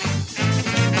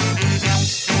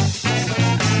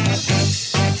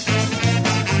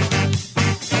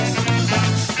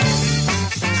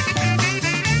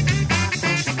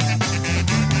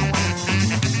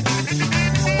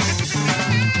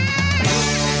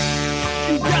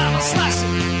 Slice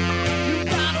it.